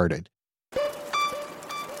get started.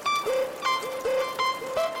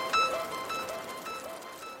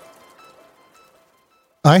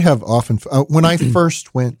 I have often, when I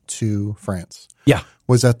first went to France,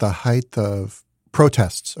 was at the height of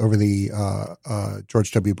protests over the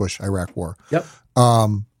George W. Bush Iraq War. Yep.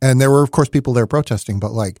 And there were, of course, people there protesting,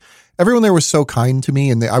 but like everyone there was so kind to me,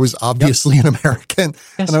 and I was obviously an American,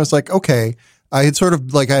 and I was like, okay. I had sort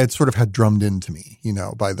of had drummed into me, you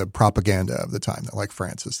know, by the propaganda of the time that like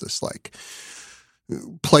France is this like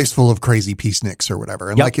place full of crazy peaceniks or whatever,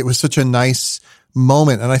 and like it was such a nice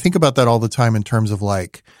moment, and I think about that all the time in terms of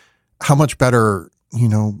like how much better. You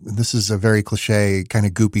know, this is a very cliche kind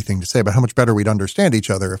of goopy thing to say, but how much better we'd understand each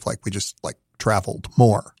other if like we just like traveled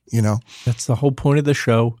more, you know? That's the whole point of the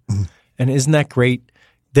show. Mm-hmm. And isn't that great?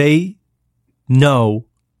 They know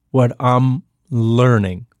what I'm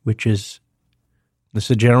learning, which is, this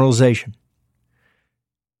is a generalization.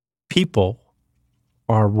 People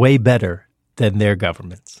are way better than their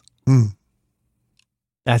governments. Mm.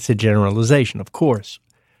 That's a generalization, of course.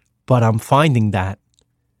 But I'm finding that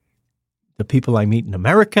the people I meet in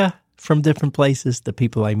America from different places, the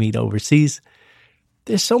people I meet overseas,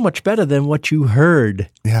 they're so much better than what you heard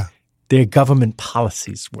their government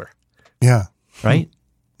policies were. Yeah. Right?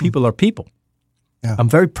 People are people. Yeah. I'm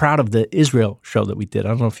very proud of the Israel show that we did. I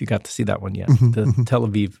don't know if you got to see that one yet, the Tel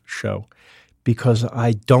Aviv show, because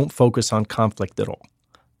I don't focus on conflict at all.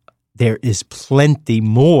 There is plenty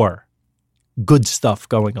more good stuff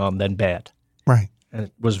going on than bad. Right. And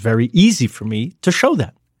it was very easy for me to show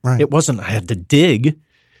that. Right. It wasn't, I had to dig.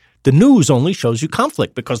 The news only shows you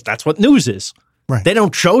conflict because that's what news is. Right. They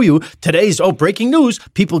don't show you today's, breaking news,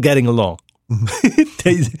 people getting along.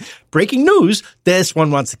 Mm-hmm. Breaking news, this one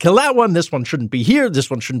wants to kill that one, this one shouldn't be here, this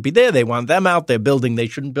one shouldn't be there, they want them out, they're building, they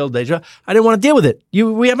shouldn't build, I didn't want to deal with it.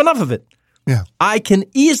 We have enough of it. Yeah. I can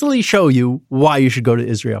easily show you why you should go to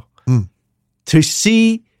Israel. To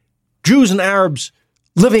see Jews and Arabs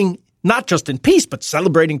living not just in peace, but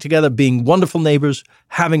celebrating together, being wonderful neighbors,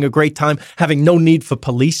 having a great time, having no need for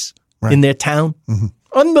police in their town.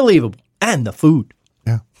 Unbelievable. And the food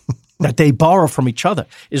that they borrow from each other.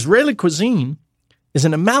 Israeli cuisine is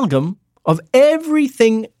an amalgam of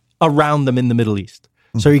everything around them in the Middle East.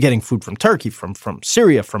 So you're getting food from Turkey, from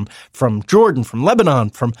Syria, from Jordan, from Lebanon,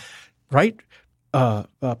 from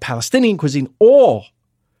Palestinian cuisine, all.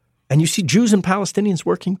 And you see Jews and Palestinians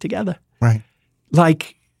working together. Right.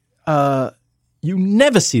 Like you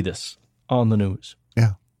never see this on the news.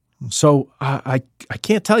 Yeah. So I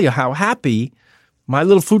can't tell you how happy my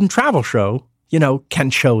little food and travel show, can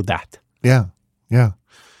show that. Yeah. Yeah.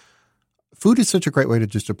 Food is such a great way to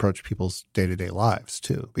just approach people's day-to-day lives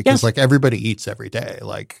too, because like everybody eats every day.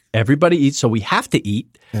 Like everybody eats, so we have to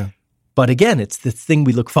eat. Yeah. But again, it's the thing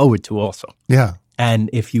we look forward to also. Yeah. And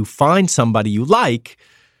if you find somebody you like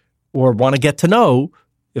or want to get to know,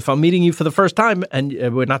 if I'm meeting you for the first time and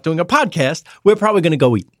we're not doing a podcast, we're probably going to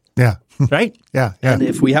go eat. Yeah. Right? Yeah. Yeah. And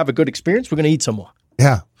if we have a good experience, we're going to eat some more.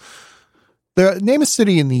 Yeah. Name a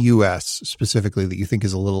city in the U.S. specifically that you think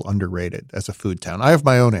is a little underrated as a food town. I have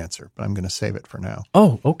my own answer, but I'm going to save it for now.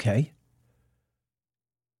 Oh, okay.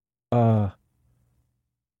 What's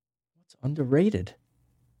underrated?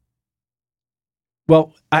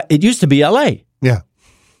 Well, it used to be L.A. Yeah.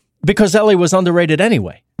 Because L.A. was underrated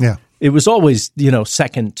anyway. Yeah. It was always,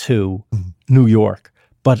 second to New York.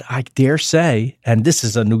 But I dare say, and this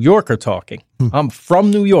is a New Yorker talking, I'm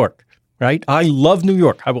from New York. Right? I love New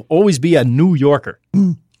York. I will always be a New Yorker.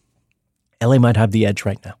 LA might have the edge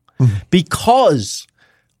right now because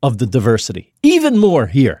of the diversity, even more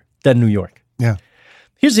here than New York. Yeah.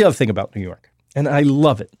 Here's the other thing about New York, and I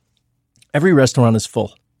love it. Every restaurant is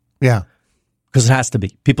full. Yeah. Because it has to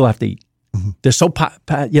be. People have to eat. They're so,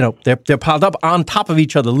 they're piled up on top of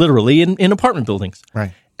each other, literally, in apartment buildings.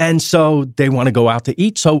 Right. And so they want to go out to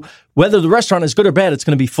eat. So whether the restaurant is good or bad, it's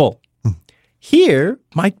going to be full. Here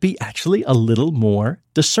might be actually a little more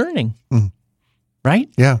discerning, right?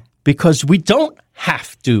 Yeah. Because we don't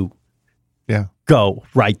have to go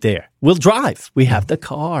right there. We'll drive. We have the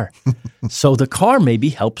car. So the car maybe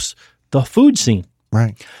helps the food scene.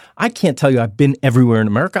 Right. I can't tell you I've been everywhere in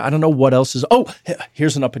America. I don't know what else is. Oh,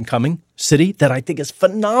 here's an up-and-coming city that I think is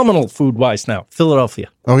phenomenal food-wise now, Philadelphia.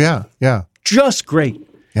 Oh, yeah. Yeah. Just great.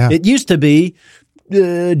 Yeah. It used to be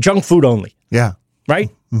junk food only. Yeah.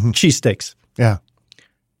 Right? Cheesesteaks. Yeah.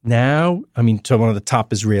 Now, so one of the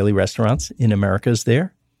top Israeli restaurants in America is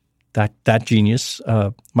there. That genius,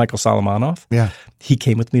 Michael Solomonov. Yeah. He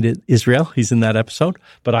came with me to Israel. He's in that episode.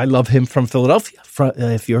 But I love him from Philadelphia.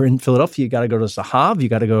 If you're in Philadelphia, you got to go to Zahav. You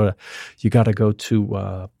got to go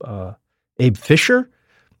to Abe Fisher.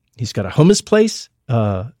 He's got a hummus place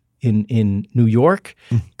in New York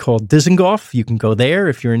called Dizengoff. You can go there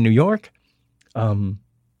if you're in New York.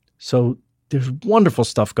 So there's wonderful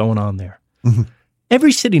stuff going on there.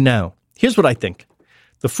 Every city now, here's what I think.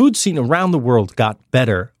 The food scene around the world got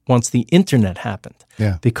better once the internet happened.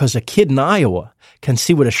 Yeah. Because a kid in Iowa can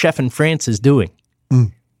see what a chef in France is doing.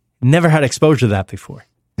 Never had exposure to that before.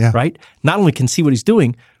 Yeah. Right? Not only can see what he's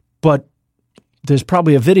doing, but there's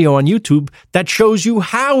probably a video on YouTube that shows you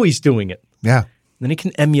how he's doing it. Yeah. Then he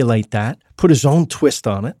can emulate that, put his own twist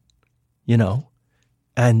on it,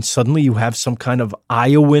 and suddenly you have some kind of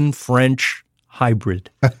Iowan French hybrid,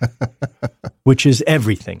 which is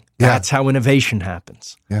everything. Yeah. That's how innovation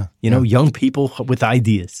happens. Yeah. Young people with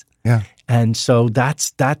ideas. Yeah. And so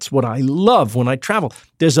that's what I love when I travel.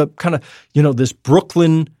 There's a kind of, this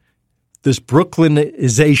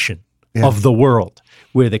Brooklynization of the world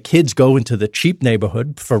where the kids go into the cheap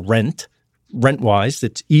neighborhood for rent-wise.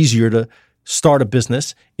 It's easier to start a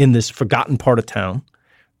business in this forgotten part of town.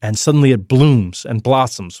 And suddenly it blooms and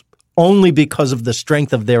blossoms only because of the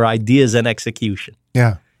strength of their ideas and execution.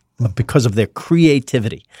 Yeah. Because of their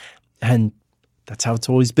creativity. And that's how it's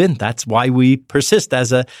always been. That's why we persist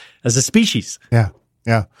as a species. Yeah.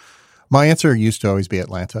 Yeah. My answer used to always be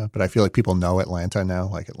Atlanta, but I feel like people know Atlanta now.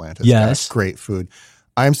 Like Atlanta's got great food.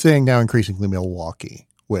 I'm saying now increasingly Milwaukee,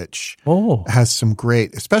 which has some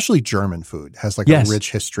great, especially German food, has like a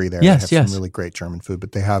rich history there. Yes, they have some really great German food,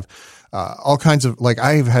 but they have all kinds of, like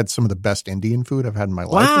I've had some of the best Indian food I've had in my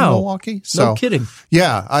life in Milwaukee. So, no kidding.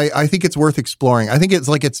 Yeah, I think it's worth exploring. I think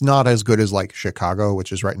it's not as good as like Chicago,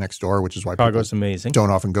 which is right next door, which is why Chicago's amazing.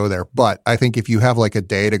 Don't often go there. But I think if you have like a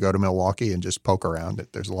day to go to Milwaukee and just poke around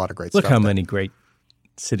it, there's a lot of great stuff. Look how many great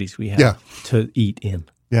cities we have to eat in.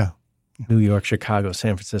 Yeah. New York, Chicago,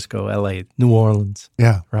 San Francisco, LA, New Orleans.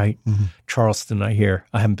 Yeah. Right? Mm-hmm. Charleston, I hear.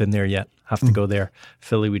 I haven't been there yet. Have to go there.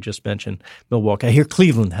 Philly, we just mentioned. Milwaukee. I hear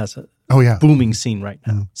Cleveland has a booming scene right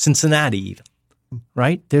now. Cincinnati even.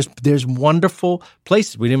 right? There's wonderful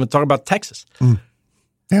places. We didn't even talk about Texas.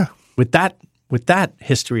 Yeah. With that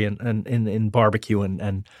history in barbecue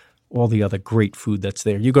and all the other great food that's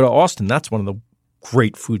there. You go to Austin, that's one of the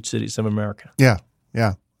great food cities of America. Yeah.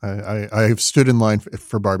 Yeah. I've stood in line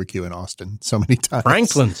for barbecue in Austin so many times.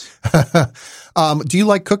 Franklin's. Do you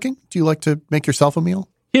like cooking? Do you like to make yourself a meal?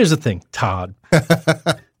 Here's the thing, Todd.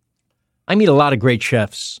 I meet a lot of great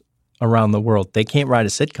chefs around the world. They can't write a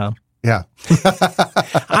sitcom. Yeah.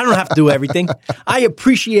 I don't have to do everything. I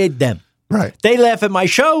appreciate them. Right. They laugh at my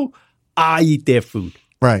show. I eat their food.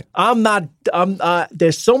 Right.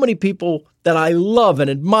 There's so many people that I love and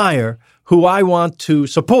admire who I want to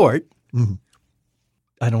support. Mm-hmm.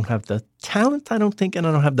 I don't have the talent, I don't think, and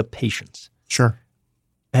I don't have the patience. Sure.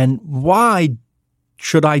 And why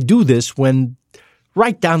should I do this when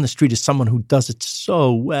right down the street is someone who does it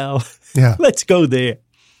so well? Yeah. Let's go there.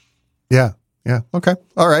 Yeah. Yeah. Okay.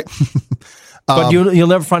 All right. But you'll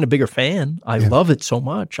never find a bigger fan. I love it so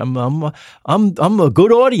much. I'm a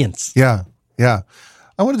good audience. Yeah. Yeah.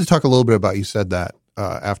 I wanted to talk a little bit about, you said that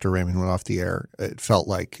after Raymond went off the air, it felt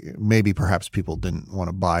like maybe perhaps people didn't want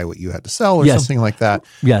to buy what you had to sell or something like that.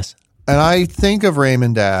 Yes. And I think of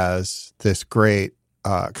Raymond as this great,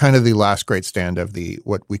 kind of the last great stand of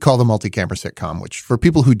what we call the multi-camera sitcom, which for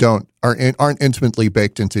people who aren't intimately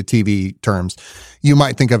baked into TV terms, you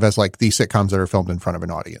might think of as like the sitcoms that are filmed in front of an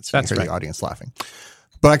audience. That's you hear right. the audience laughing.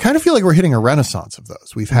 But I kind of feel like we're hitting a renaissance of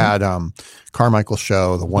those. We've had Carmichael's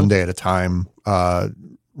show, the One Day at a Time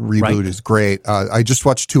reboot is great. I just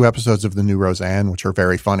watched 2 episodes of the new Roseanne, which are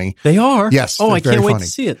very funny. They are? Yes. Oh, I can't wait funny. to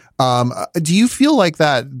see it. Do you feel like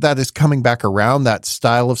that is coming back around, that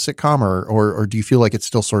style of sitcom, or do you feel like it's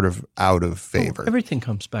still sort of out of favor? Everything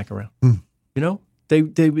comes back around. You know?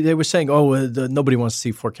 They were saying, nobody wants to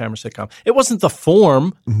see 4-camera sitcom. It wasn't the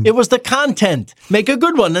form. It was the content. Make a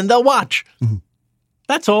good one and they'll watch.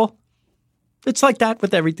 That's all. It's like that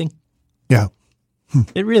with everything. Yeah.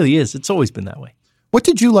 It really is. It's always been that way. What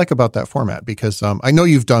did you like about that format? Because I know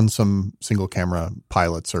you've done some single camera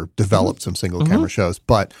pilots or developed some single camera shows,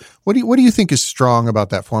 but what do you think is strong about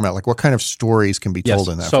that format? Like what kind of stories can be told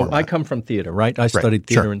in that format? So I come from theater, right? I studied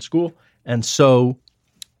theater in school. And so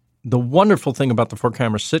the wonderful thing about the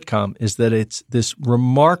 4-camera sitcom is that it's this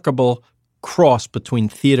remarkable cross between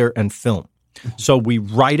theater and film. So we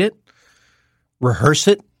write it, rehearse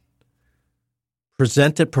it,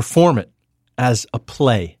 present it, perform it as a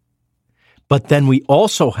play. But then we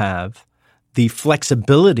also have the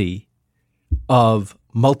flexibility of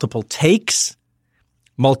multiple takes,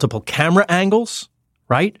 multiple camera angles,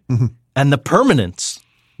 right? And the permanence,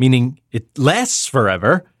 meaning it lasts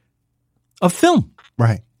forever, of film.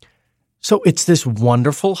 Right. So it's this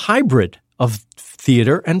wonderful hybrid of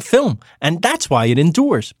theater and film. And that's why it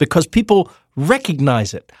endures, because people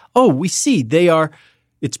recognize it. Oh, we see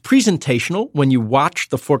it's presentational when you watch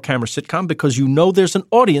the 4-camera sitcom because you know there's an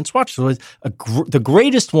audience watching. So the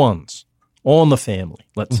greatest ones, All in the Family,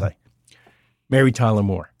 let's say, Mary Tyler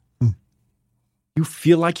Moore. You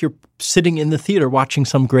feel like you're sitting in the theater watching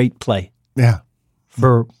some great play. Yeah.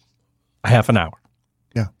 For a half an hour.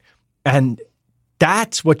 Yeah. And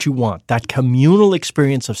that's what you want, that communal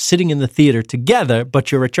experience of sitting in the theater together,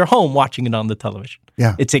 but you're at your home watching it on the television.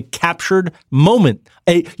 Yeah. It's a captured moment.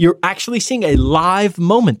 You're actually seeing a live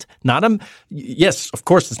moment. Yes, of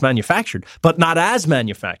course it's manufactured, but not as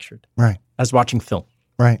manufactured as watching film.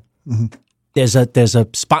 Right. There's a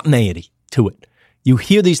spontaneity to it. You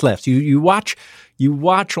hear these laughs. You watch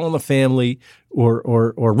All in the Family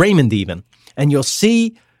or Raymond even, and you'll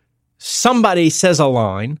see somebody says a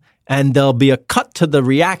line and there'll be a cut to the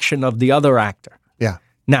reaction of the other actor. Yeah.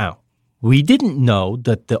 Now, we didn't know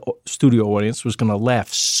that the studio audience was going to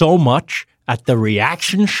laugh so much at the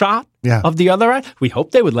reaction shot of the other actor. We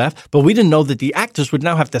hoped they would laugh, but we didn't know that the actors would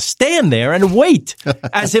now have to stand there and wait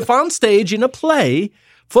as if on stage in a play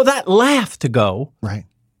for that laugh to go. Right.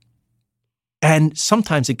 And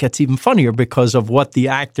sometimes it gets even funnier because of what the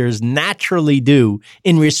actors naturally do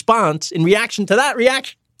in reaction to that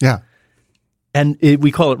reaction. Yeah. And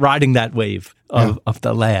we call it riding that wave of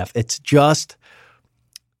the laugh. It's just,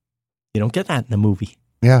 you don't get that in a movie.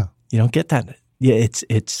 Yeah. You don't get that. Yeah,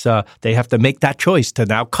 it's they have to make that choice to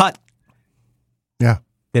now cut. Yeah.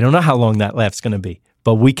 They don't know how long that laugh's going to be.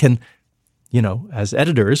 But we can, as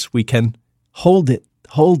editors, we can hold it,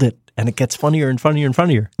 and it gets funnier and funnier and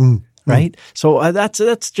funnier. Right? So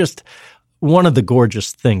that's just one of the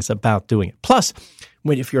gorgeous things about doing it. Plus,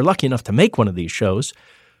 if you're lucky enough to make one of these shows,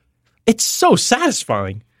 it's so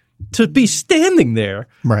satisfying to be standing there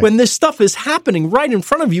when this stuff is happening right in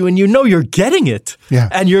front of you and you know you're getting it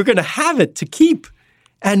and you're going to have it to keep.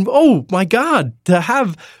 And, oh, my God, to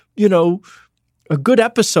have, a good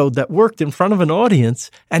episode that worked in front of an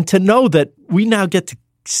audience, and to know that we now get to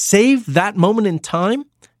save that moment in time,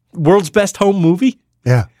 world's best home movie.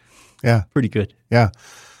 Yeah. Yeah. Pretty good. Yeah.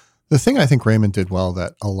 The thing I think Raymond did well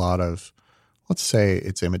that a lot of, let's say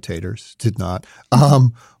its imitators did not,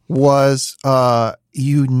 was the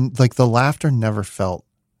laughter never felt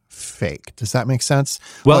fake. Does that make sense?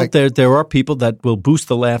 Well, like, there are people that will boost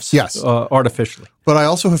the laughs artificially. But I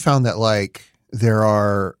also have found that there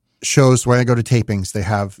are shows where I go to tapings, they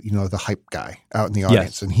have, the hype guy out in the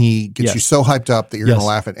audience, and he gets you so hyped up that you're going to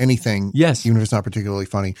laugh at anything, even if it's not particularly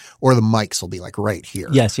funny, or the mics will be right here.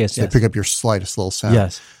 So they pick up your slightest little sound.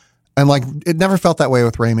 Yes. And it never felt that way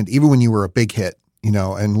with Raymond, even when you were a big hit,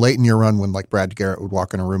 and late in your run when Brad Garrett would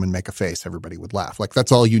walk in a room and make a face, everybody would laugh.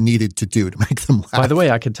 That's all you needed to do to make them laugh. By the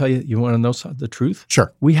way, I can tell you want to know the truth?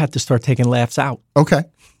 Sure. We had to start taking laughs out. Okay.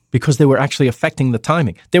 Because they were actually affecting the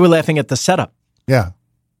timing. They were laughing at the setup. Yeah.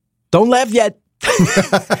 Don't laugh yet.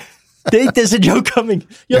 There's a joke coming.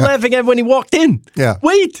 You're laughing at when he walked in. Yeah.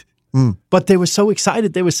 Wait. But they were so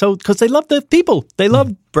excited. They were because they loved the people. They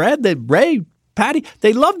loved Brad, Ray, Patty.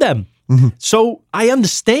 They loved them. Mm-hmm. So I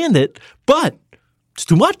understand it, but it's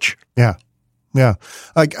too much. Yeah. Yeah.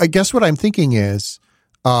 I guess what I'm thinking is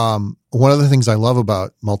one of the things I love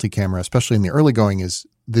about multi-camera, especially in the early going, is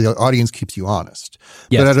the audience keeps you honest.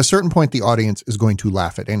 Yes. But at a certain point, the audience is going to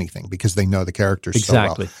laugh at anything because they know the characters so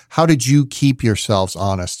well. How did you keep yourselves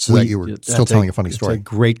honest so that you were still telling a funny story? It's a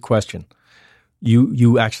great question.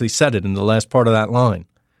 You actually said it in the last part of that line,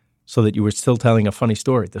 so that you were still telling a funny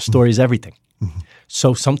story. The story is everything. Mm-hmm.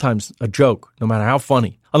 So sometimes a joke, no matter how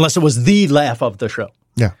funny, unless it was the laugh of the show.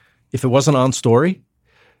 Yeah. If it wasn't on story,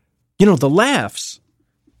 the laughs,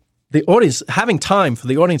 the audience, having time for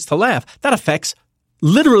the audience to laugh, that affects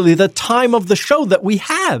literally the time of the show that we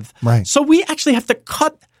have. Right. So we actually have to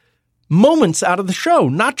cut moments out of the show,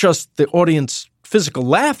 not just the audience physical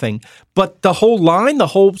laughing, but the whole line,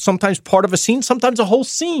 sometimes part of a scene, sometimes a whole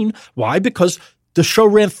scene. Why? Because the show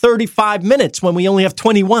ran 35 minutes when we only have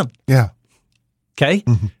 21. Yeah. Okay?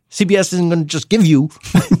 Mm-hmm. CBS isn't going to just give you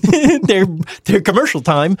their commercial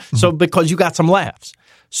time, so because you got some laughs.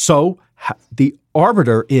 So the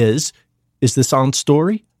arbiter is this on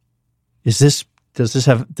story? Does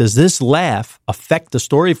this laugh affect the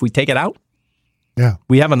story if we take it out? Yeah.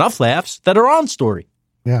 We have enough laughs that are on story.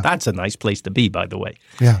 Yeah. That's a nice place to be, by the way.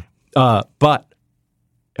 Yeah. But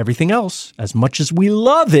everything else, as much as we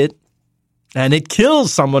love it, and it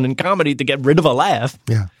kills someone in comedy to get rid of a laugh,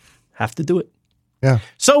 have to do it. Yeah.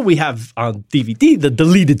 So we have on DVD the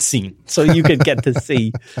deleted scene, so you can get to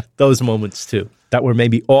see those moments too that were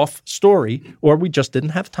maybe off story, or we just didn't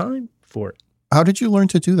have time for it. How did you learn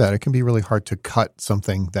to do that? It can be really hard to cut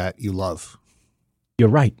something that you love. You're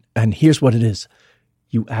right. And here's what it is.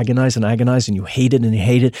 You agonize and you hate it and you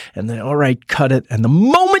hate it, and then, all right, cut it. And the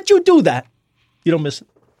moment you do that, you don't miss it.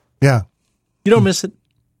 Yeah. You don't miss it.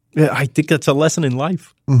 Yeah, I think that's a lesson in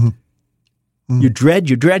life. Mm-hmm. Mm-hmm. You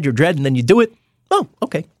dread, and then you do it. Oh,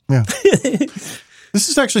 okay. Yeah. This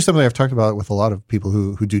is actually something I've talked about with a lot of people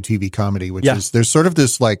who do TV comedy, which is there's sort of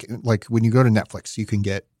this like when you go to Netflix, you can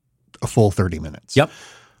get a full 30 minutes. Yep.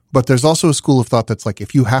 But there's also a school of thought that's like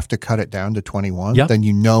if you have to cut it down to 21, then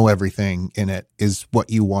everything in it is what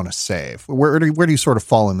you want to save. Where do you sort of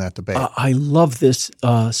fall in that debate? I love this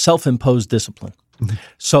self-imposed discipline. Mm-hmm.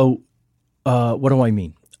 So what do I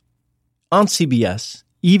mean? On CBS,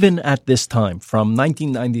 even at this time, from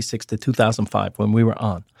 1996 to 2005 when we were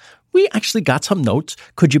on, we actually got some notes.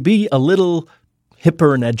 Could you be a little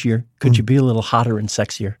hipper and edgier? Could you be a little hotter and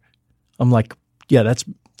sexier? I'm like, yeah,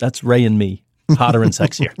 that's Ray and me. Hotter and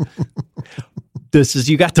sexier.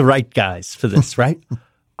 You got the right guys for this, right?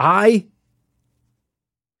 I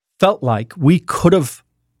felt like we could have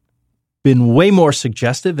been way more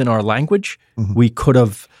suggestive in our language. Mm-hmm. We could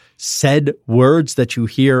have said words that you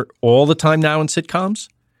hear all the time now in sitcoms.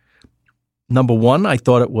 Number one, I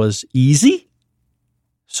thought it was easy.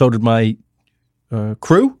 So did my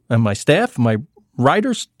crew and my staff, my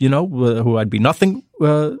writers, who I'd be nothing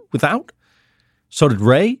without. So did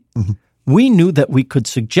Ray. Mm-hmm. We knew that we could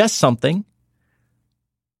suggest something.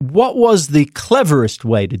 What was the cleverest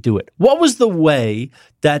way to do it? What was the way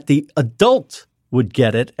that the adult would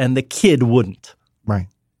get it and the kid wouldn't? Right.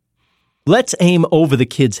 Let's aim over the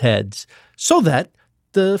kids' heads so that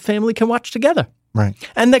the family can watch together. Right.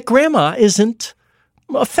 And that grandma isn't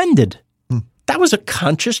offended. That was a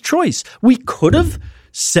conscious choice. We could have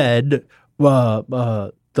said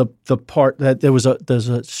the part that there's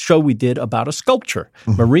a show we did about a sculpture.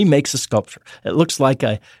 Mm-hmm. Marie makes a sculpture. It looks like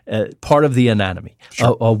a part of the anatomy,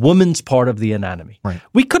 a woman's part of the anatomy. Right.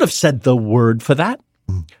 We could have said the word for that.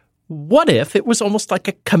 Mm-hmm. what if it was almost like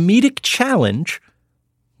a comedic challenge?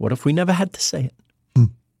 What if we never had to say it?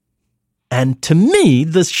 And to me,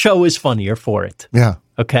 the show is funnier for it. Yeah.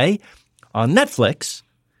 Okay? On Netflix,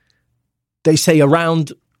 they say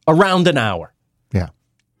around an hour. Yeah.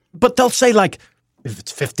 But they'll say like, if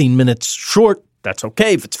it's 15 minutes short, that's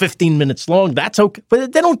okay. If it's 15 minutes long, that's okay.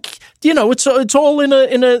 But they don't, it's all in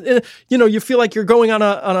a you feel like you're going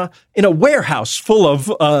in a warehouse full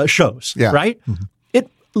of shows, right? Mm-hmm. It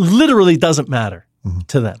literally doesn't matter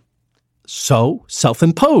to them. So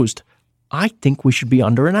self-imposed. I think we should be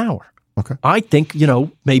under an hour. Okay. I think,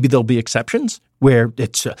 maybe there'll be exceptions where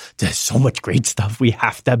there's so much great stuff we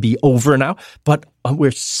have to be over an hour. But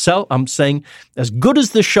I'm saying, as good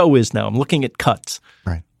as the show is now, I'm looking at cuts.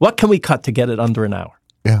 Right. What can we cut to get it under an hour?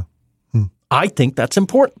 Yeah. I think that's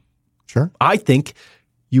important. Sure. I think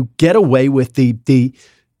you get away with the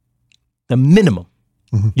minimum.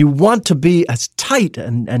 Mm-hmm. You want to be as tight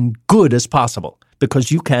and good as possible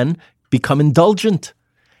because you can become indulgent.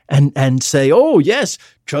 And say, oh, yes,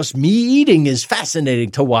 just me eating is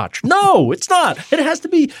fascinating to watch. No, it's not. It has to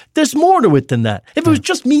be, there's more to it than that. If it was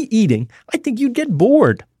just me eating, I think you'd get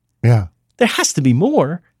bored. Yeah. There has to be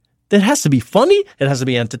more. It has to be funny. It has to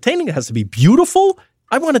be entertaining. It has to be beautiful.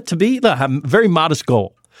 I want it to be a very modest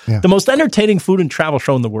goal. Yeah. The most entertaining food and travel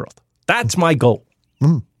show in the world. That's my goal.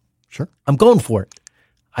 Sure. I'm going for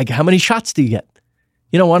it. How many shots do you get?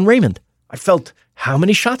 On Raymond, I felt... How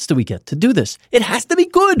many shots do we get to do this? It has to be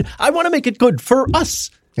good. I want to make it good for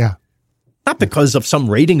us. Yeah. Not because of some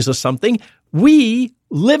ratings or something. We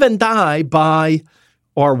live and die by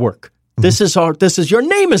our work. Mm-hmm. This is your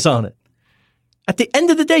name is on it. At the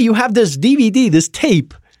end of the day, you have this DVD, this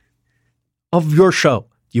tape of your show.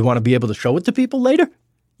 You want to be able to show it to people later?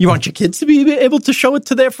 You want your kids to be able to show it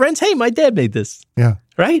to their friends? Hey, my dad made this. Yeah.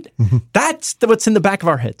 Right? Mm-hmm. That's what's in the back of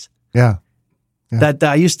our heads. Yeah. Yeah. That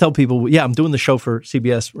I used to tell people, I'm doing the show for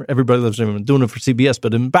CBS. Everybody loves him. I'm doing it for CBS.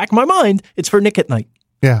 But in the back of my mind, it's for Nick at Night.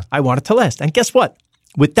 Yeah. I want it to last. And guess what?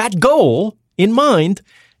 With that goal in mind,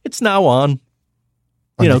 it's now on,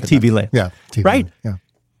 TV Land. Yeah. TV right? Land. Yeah.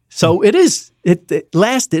 So it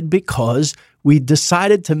lasted because we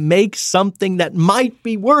decided to make something that might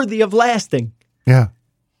be worthy of lasting. Yeah.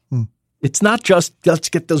 It's not just, let's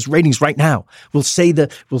get those ratings right now. We'll say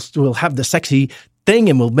we'll have the sexy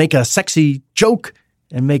thing and we'll make a sexy joke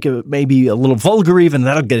and make it maybe a little vulgar even, and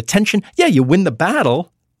that'll get attention. Yeah, you win the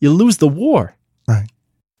battle, you lose the war. Right.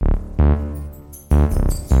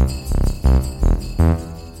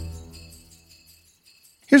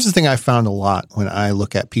 Here's the thing I found a lot when I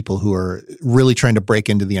look at people who are really trying to break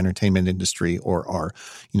into the entertainment industry or are,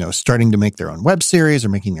 starting to make their own web series or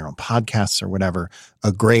making their own podcasts or whatever.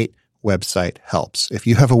 A great website helps. If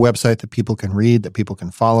you have a website that people can read, that people can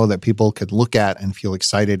follow, that people can look at and feel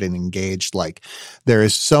excited and engaged, there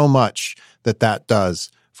is so much that does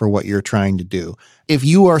for what you're trying to do. If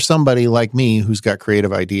you are somebody like me who's got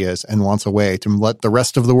creative ideas and wants a way to let the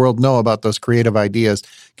rest of the world know about those creative ideas,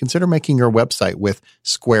 consider making your website with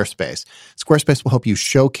Squarespace. Squarespace will help you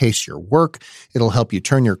showcase your work. It'll help you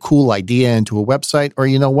turn your cool idea into a website. Or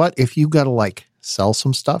you know what? If you got to sell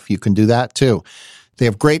some stuff, you can do that too. They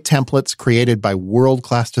have great templates created by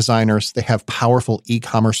world-class designers. They have powerful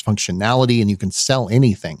e-commerce functionality, and you can sell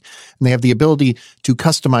anything. And they have the ability to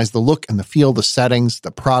customize the look and the feel, the settings, the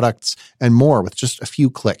products, and more with just a few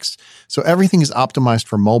clicks. So everything is optimized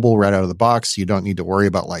for mobile right out of the box. So you don't need to worry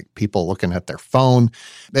about people looking at their phone.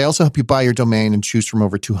 They also help you buy your domain and choose from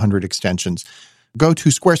over 200 extensions. Go to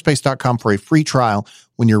squarespace.com for a free trial.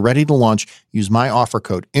 When you're ready to launch, use my offer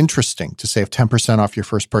code INTERESTING to save 10% off your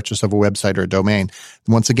first purchase of a website or a domain.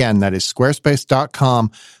 Once again, that is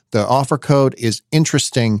squarespace.com. The offer code is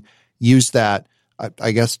INTERESTING. Use that.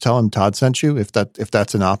 I guess tell them Todd sent you if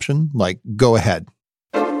that's an option. Go ahead.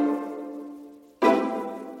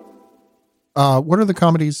 What are the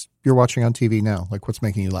comedies you're watching on TV now? What's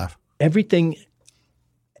making you laugh? Everything.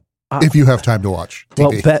 If you have time to watch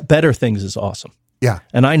TV. Well, Better Things is awesome. Yeah.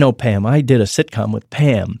 And I know Pam. I did a sitcom with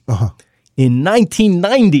Pam in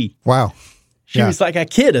 1990. Wow. She was like a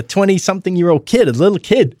kid, a 20-something-year-old kid, a little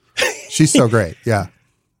kid. She's so great. Yeah.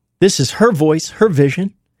 This is her voice, her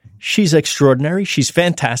vision. She's extraordinary. She's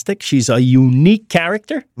fantastic. She's a unique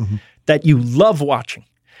character that you love watching.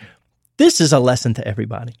 This is a lesson to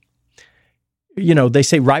everybody. They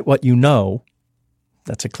say, write what you know.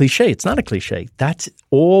 That's a cliche. It's not a cliche. That's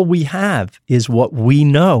all we have is what we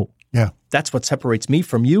know. Yeah. That's what separates me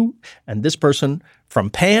from you and this person from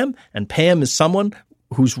Pam. And Pam is someone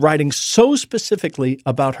who's writing so specifically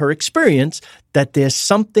about her experience that there's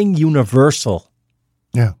something universal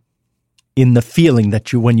in the feeling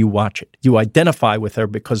that when you watch it. You identify with her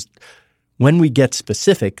because when we get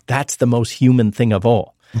specific, that's the most human thing of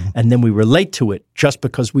all. And then we relate to it just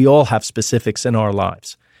because we all have specifics in our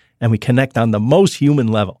lives. And we connect on the most human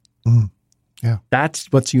level. Yeah. That's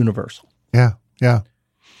what's universal. Yeah. Yeah.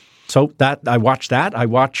 So I watch that. I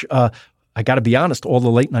watch, I got to be honest, all the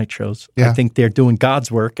late night shows. Yeah. I think they're doing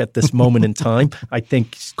God's work at this moment in time. I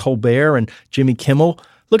think Colbert and Jimmy Kimmel.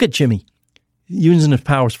 Look at Jimmy using his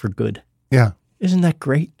powers for good. Yeah. Isn't that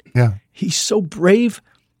great? Yeah. He's so brave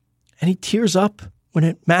and he tears up when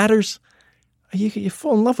it matters. You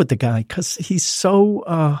fall in love with the guy because he's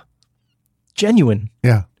so genuine.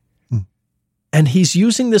 Yeah. And he's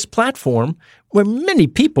using this platform where many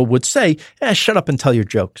people would say, shut up and tell your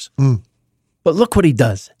jokes. But look what he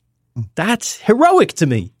does. That's heroic to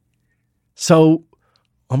me. So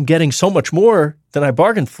I'm getting so much more than I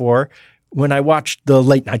bargained for when I watched the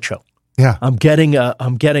late night show. Yeah. I'm getting a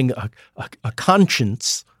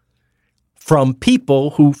conscience from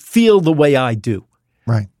people who feel the way I do.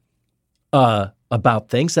 Right. About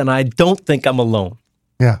things, and I don't think I'm alone.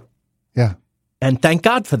 Yeah. Yeah. And thank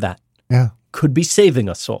God for that. Yeah. Could be saving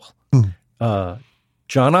us all.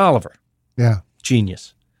 John Oliver. Yeah.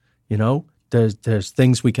 Genius. You know, there's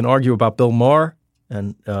things we can argue about Bill Maher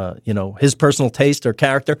and, his personal taste or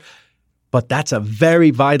character, but that's a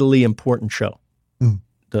very vitally important show.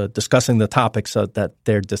 Discussing the topics that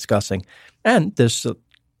they're discussing. And there's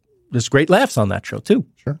great laughs on that show too.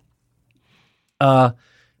 Sure.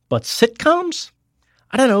 But sitcoms,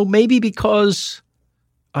 I don't know, maybe because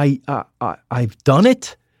I've done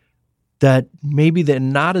it, that maybe they're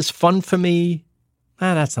not as fun for me.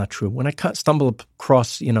 That's not true. When I stumble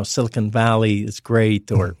across, Silicon Valley is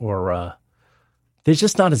great, or there's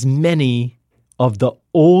just not as many of the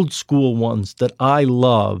old school ones that I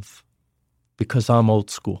love because I'm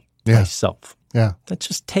old school myself. Yeah. That's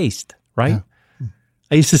just taste, right? Yeah.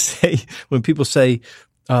 I used to say, when people say,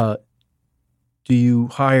 do you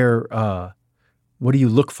hire, what do you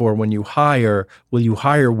look for when you hire? Will you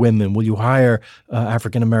hire women? Will you hire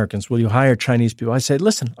African Americans? Will you hire Chinese people? I say,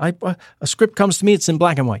 listen, a script comes to me, it's in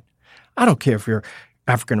black and white. I don't care if you're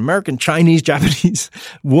African American, Chinese, Japanese,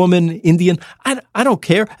 woman, Indian. I don't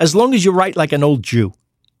care, as long as you write like an old Jew.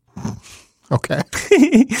 Okay.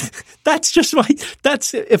 That's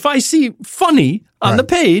if I see funny on the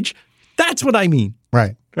page, that's what I mean.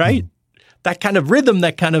 Right. Right? That kind of rhythm,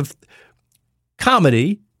 that kind of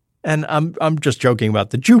comedy, and I'm just joking about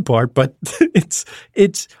the Jew part, but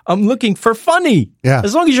it's I'm looking for funny. Yeah.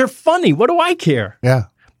 As long as you're funny, what do I care? Yeah.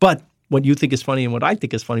 But what you think is funny and what I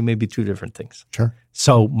think is funny may be two different things. Sure.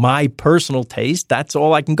 So my personal taste, that's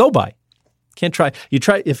all I can go by. Can't try. You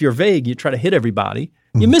try, if you're vague, you try to hit everybody,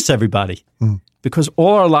 you miss everybody. Because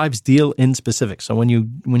all our lives deal in specifics. So when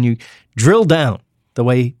you drill down the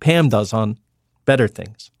way Pam does on Better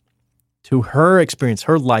Things, to her experience,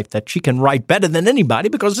 her life, that she can write better than anybody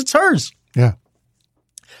because it's hers. Yeah.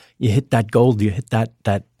 You hit that gold. You hit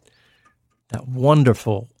that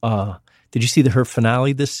wonderful. Did you see her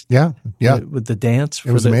finale? Yeah. With the dance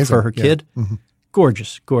It was amazing. For her kid.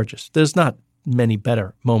 Gorgeous, gorgeous. There's not many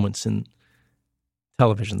better moments in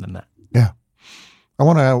television than that. Yeah. I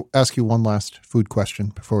want to ask you one last food question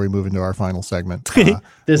before we move into our final segment.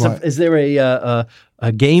 Is there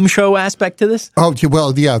a game show aspect to this? Oh,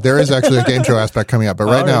 well, yeah, there is actually a game show aspect coming up. But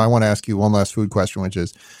right now, I want to ask you one last food question, which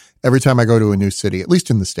is, every time I go to a new city, at least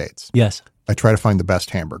in the States, yes, I try to find the best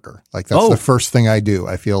hamburger. Like, that's the first thing I do.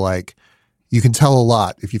 I feel like you can tell a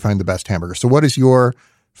lot if you find the best hamburger. So what is your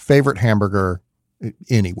favorite hamburger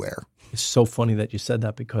anywhere? It's so funny that you said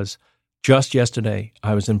that, because just yesterday,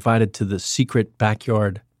 I was invited to the secret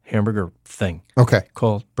backyard hamburger thing. Okay.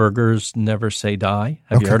 Called Burgers Never Say Die.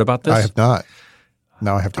 Have you heard about this? I have not.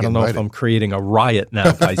 Now I have to get invited. I don't know if I'm creating a riot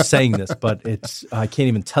now by saying this, but I can't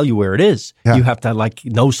even tell you where it is. Yeah. You have to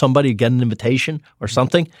know somebody, get an invitation or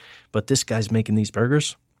something. But this guy's making these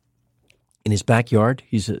burgers in his backyard.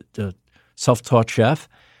 He's a self-taught chef.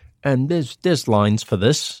 And there's lines for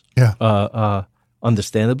this. Yeah.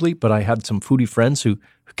 Understandably, but I had some foodie friends who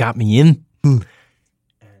got me in. And,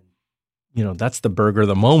 that's the burger of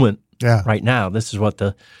the moment right now. This is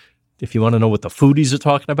if you want to know what the foodies are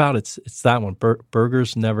talking about, it's that one.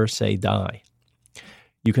 Burgers Never Say Die.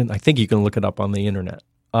 I think you can look it up on the internet.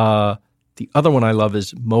 The other one I love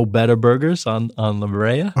is Mo Better Burgers on La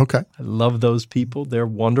Brea. Okay. I love those people. They're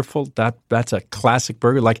wonderful. That's a classic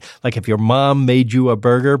burger. Like if your mom made you a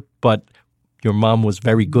burger, but your mom was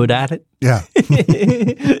very good at it. Yeah.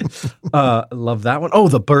 Love that one. Oh,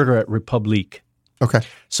 the burger at Republique. Okay.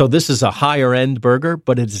 So this is a higher end burger,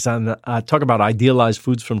 but it's talk about idealized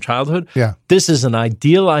foods from childhood. Yeah. This is an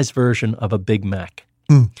idealized version of a Big Mac.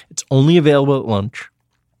 It's only available at lunch.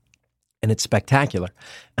 and it's spectacular.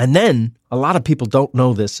 And then a lot of people don't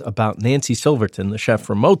know this about Nancy Silverton, the chef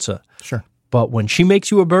from Mozza. Sure. But when she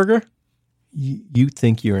makes you a burger, you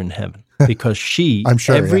think you're in heaven because she, I'm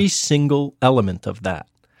sure, every single element of that,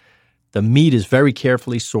 the meat is very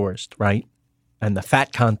carefully sourced, right? And the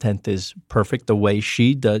fat content is perfect the way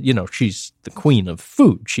she does. You know, she's the queen of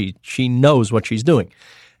food. She knows what she's doing.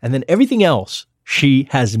 And then everything else she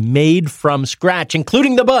has made from scratch,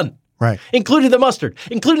 including the bun. Right. Including the mustard,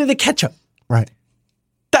 including the ketchup. Right.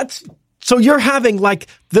 So you're having like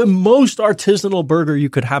the most artisanal burger you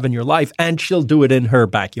could have in your life, and she'll do it in her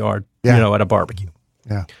backyard, Yeah. at a barbecue.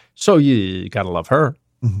 Yeah. So you got to love her.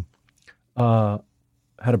 Mm-hmm.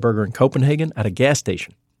 Had a burger in Copenhagen at a gas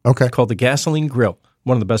station. Okay. It's called the Gasoline Grill.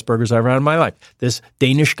 One of the best burgers I ever had in my life. This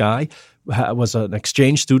Danish guy was an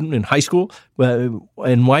exchange student in high school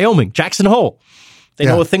in Wyoming, Jackson Hole. They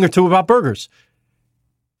know a thing or two about burgers.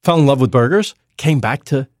 Fell in love with burgers, came back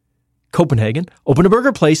to Copenhagen, opened a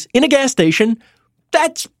burger place in a gas station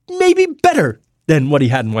that's maybe better than what he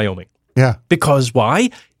had in Wyoming. Yeah. Because why?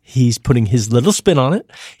 He's putting his little spin on it.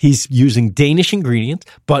 He's using Danish ingredients,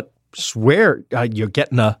 but swear you're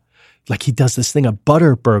getting he does this thing, a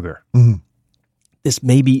butter burger. Mm-hmm. This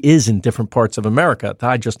maybe is in different parts of America.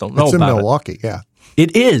 I just don't know It's about in Milwaukee, yeah.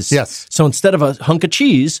 It is. Yes. So instead of a hunk of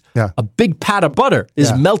cheese, a big pat of butter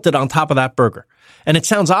is melted on top of that burger. And it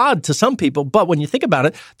sounds odd to some people, but when you think about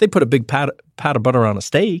it, they put a big pat of butter on a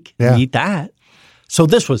steak and eat that. So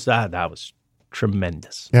this was that was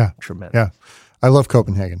tremendous. Yeah. Tremendous. Yeah. I love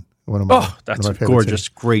Copenhagen. That's a gorgeous,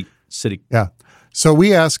 great city. Yeah. So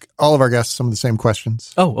we ask all of our guests some of the same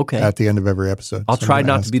questions. Oh, okay. At the end of every episode. I'll try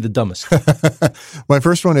not to be the dumbest. My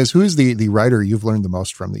first one is, who is the writer you've learned the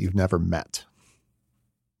most from that you've never met?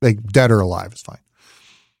 Like dead or alive is fine.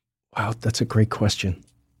 Wow, that's a great question.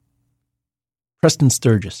 Preston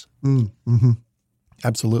Sturges. Mm-hmm.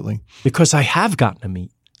 Absolutely. Because I have gotten to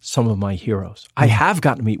meet some of my heroes. I have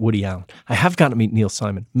gotten to meet Woody Allen. I have gotten to meet Neil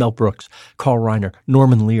Simon, Mel Brooks, Carl Reiner,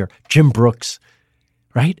 Norman Lear, Jim Brooks,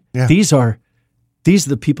 right? Yeah. These are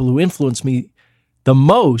the people who influence me the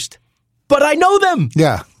most, but I know them.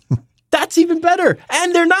 Yeah. That's even better.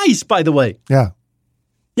 And they're nice, by the way. Yeah.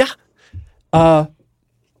 Yeah.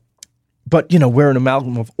 But, we're an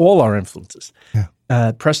amalgam of all our influences. Yeah.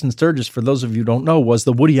 Preston Sturges, for those of you who don't know, was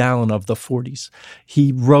the Woody Allen of the 40s.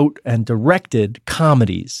 He wrote and directed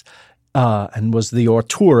comedies and was the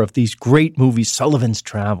auteur of these great movies, Sullivan's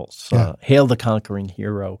Travels, Hail the Conquering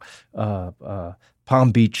Hero,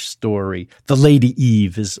 Palm Beach Story, The Lady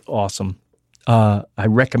Eve is awesome. I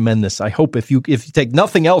recommend this. I hope if you take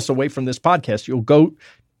nothing else away from this podcast, you'll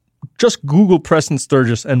just Google Preston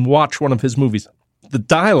Sturges and watch one of his movies. The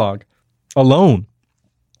dialogue alone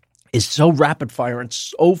is so rapid fire and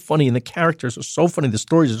so funny, and the characters are so funny. The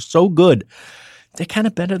stories are so good. They're kind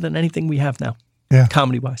of better than anything we have now,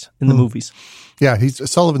 comedy-wise, in the movies. Yeah,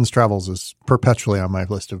 Sullivan's Travels is perpetually on my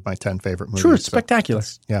list of my 10 favorite movies. Sure, it's spectacular.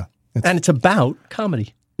 And it's about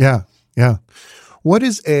comedy. Yeah, yeah.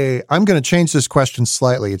 I'm going to change this question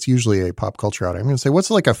slightly. It's usually a pop culture outing. I'm going to say,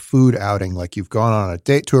 what's like a food outing? Like you've gone on a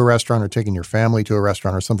date to a restaurant or taken your family to a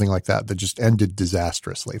restaurant or something like that just ended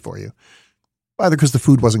disastrously for you. Either because the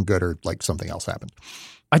food wasn't good or like something else happened.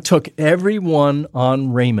 I took everyone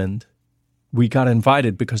on Raymond. We got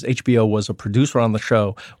invited because HBO was a producer on the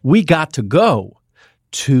show. We got to go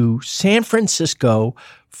to San Francisco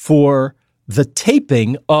for the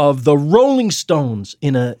taping of the Rolling Stones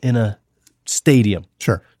in a stadium.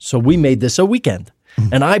 Sure. So we made this a weekend.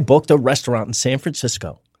 Mm-hmm. And I booked a restaurant in San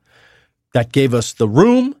Francisco that gave us the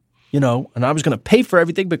room, and I was going to pay for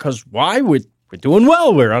everything because why? We're doing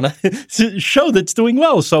well. We're on a show that's doing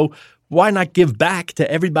well. So why not give back to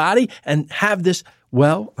everybody and have this?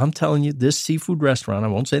 Well, I'm telling you, this seafood restaurant, I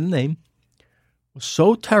won't say the name, was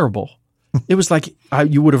so terrible. It was like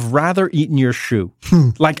you would have rather eaten your shoe.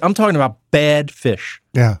 Like I'm talking about bad fish.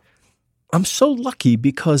 Yeah. I'm so lucky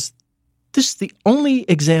because this is the only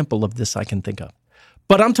example of this I can think of.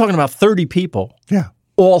 But I'm talking about 30 people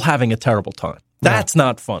all having a terrible time. That's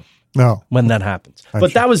not fun. No. When that happens.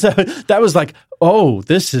 But sure. that was like, oh,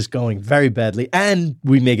 this is going very badly and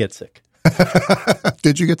we may get sick.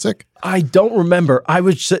 Did you get sick? I don't remember. I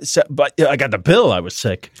was but I got the bill. I was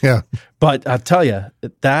sick. Yeah. But I'll tell you,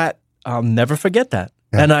 that I'll never forget that.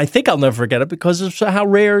 Yeah. And I think I'll never forget it because of how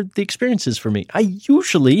rare the experience is for me. I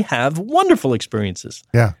usually have wonderful experiences.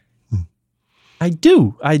 Yeah. I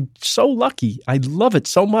do. I'm so lucky. I love it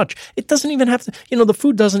so much. It doesn't even have to, the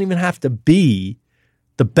food doesn't even have to be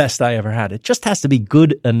the best I ever had. It just has to be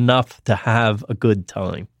good enough to have a good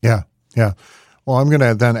time. Yeah. Yeah. Well, I'm going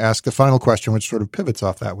to then ask the final question, which sort of pivots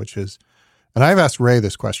off that, which is, And I've asked Ray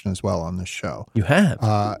this question as well on this show. You have?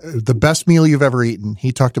 The best meal you've ever eaten,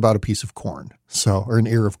 he talked about a piece of corn, or an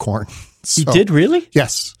ear of corn. So, you did, really?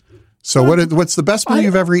 Yes. So what's the best meal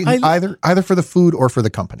you've ever eaten, either for the food or for the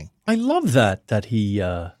company? I love that he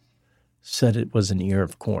said it was an ear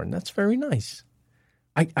of corn. That's very nice.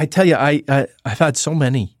 I tell you, I've had so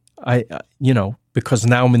many, because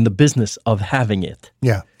now I'm in the business of having it.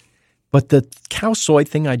 Yeah. But the cow soy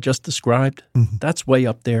thing I just described, that's way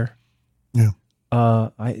up there. Yeah.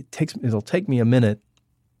 It'll take me a minute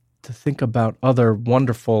to think about other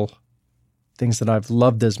wonderful things that I've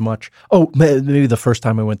loved as much. Oh, maybe the first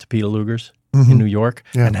time I went to Peter Luger's in New York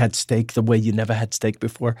and had steak the way you never had steak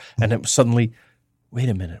before. And it was suddenly, wait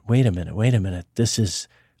a minute.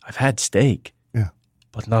 I've had steak. Yeah.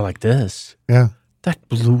 But not like this. Yeah. That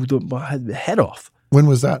blew my head off. When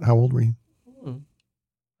was that? How old were you?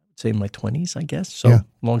 Say in my 20s, I guess. So a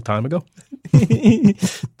long time ago.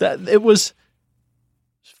 It was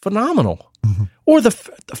phenomenal. Or the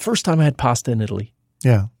first time I had pasta in Italy.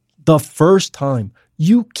 Yeah. The first time.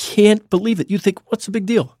 You can't believe it. You think, what's the big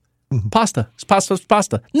deal? Pasta. It's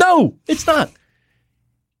pasta. No, it's not.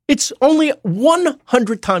 It's only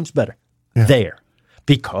 100 times better there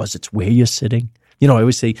because it's where you're sitting. I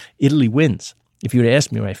always say Italy wins. If you would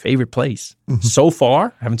ask me my favorite place, so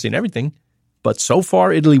far, I haven't seen everything, but so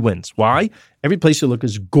far, Italy wins. Why? Every place you look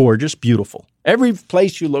is gorgeous, beautiful. Every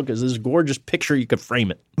place you look is this gorgeous picture, you could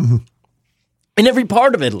frame it. In every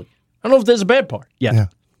part of Italy. I don't know if there's a bad part yet. Yeah.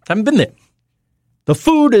 I haven't been there. The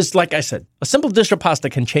food is, like I said, a simple dish of pasta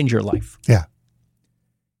can change your life. Yeah.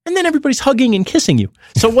 And then everybody's hugging and kissing you.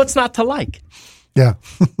 So what's not to like? Yeah.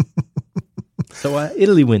 So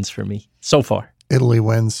Italy wins for me so far. Italy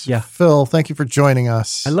wins. Yeah. Phil, thank you for joining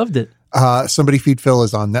us. I loved it. Somebody Feed Phil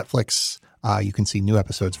is on Netflix. You can see new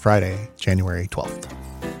episodes Friday, January 12th.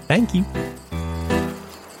 Thank you.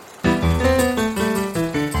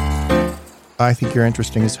 I Think You're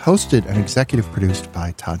Interesting is hosted and executive produced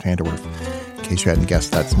by Todd Vanderwerf. In case you hadn't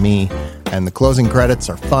guessed, that's me. And the closing credits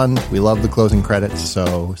are fun. We love the closing credits,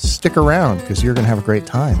 so stick around because you're going to have a great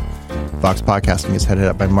time. Vox Podcasting is headed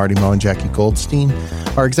up by Marty Moe and Jackie Goldstein.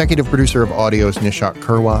 Our executive producer of audio is Nishant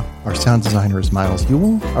Kurwa. Our sound designer is Miles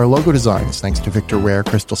Ewell. Our logo design is thanks to Victor Ware,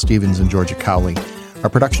 Crystal Stevens, and Georgia Cowley. Our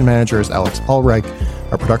production manager is Alex Paulreich.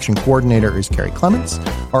 Our production coordinator is Carrie Clements.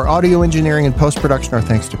 Our audio engineering and post-production are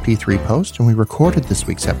thanks to P3 Post, and we recorded this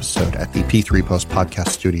week's episode at the P3 Post podcast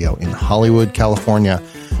studio in Hollywood, California.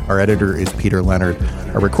 Our editor is Peter Leonard.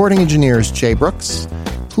 Our recording engineer is Jay Brooks.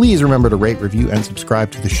 Please remember to rate, review, and subscribe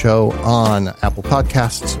to the show on Apple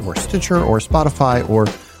Podcasts or Stitcher or Spotify or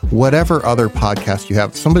whatever other podcast you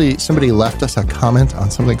have. Somebody left us a comment on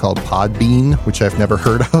something called Podbean, which I've never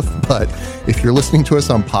heard of, but if you're listening to us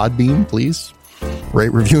on Podbean, please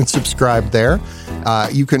rate, review, and subscribe there.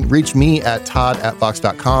 You can reach me at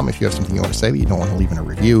todd@vox.com if you have something you want to say that you don't want to leave in a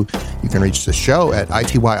review. You can reach the show at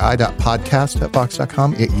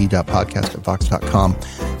ityi.podcast@vox.com, ityi.podcast@vox.com,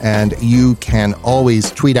 and you can always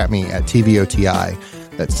tweet at me at TVOTI.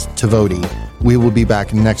 That's Tavoti. We will be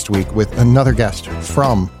back next week with another guest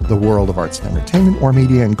from the world of arts and entertainment or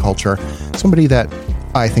media and culture, somebody that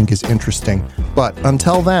I think is interesting. But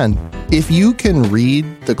until then, if you can read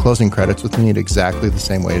the closing credits with me at exactly the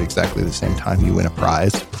same way at exactly the same time you win a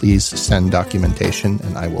prize, please send documentation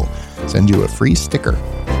and I will send you a free sticker.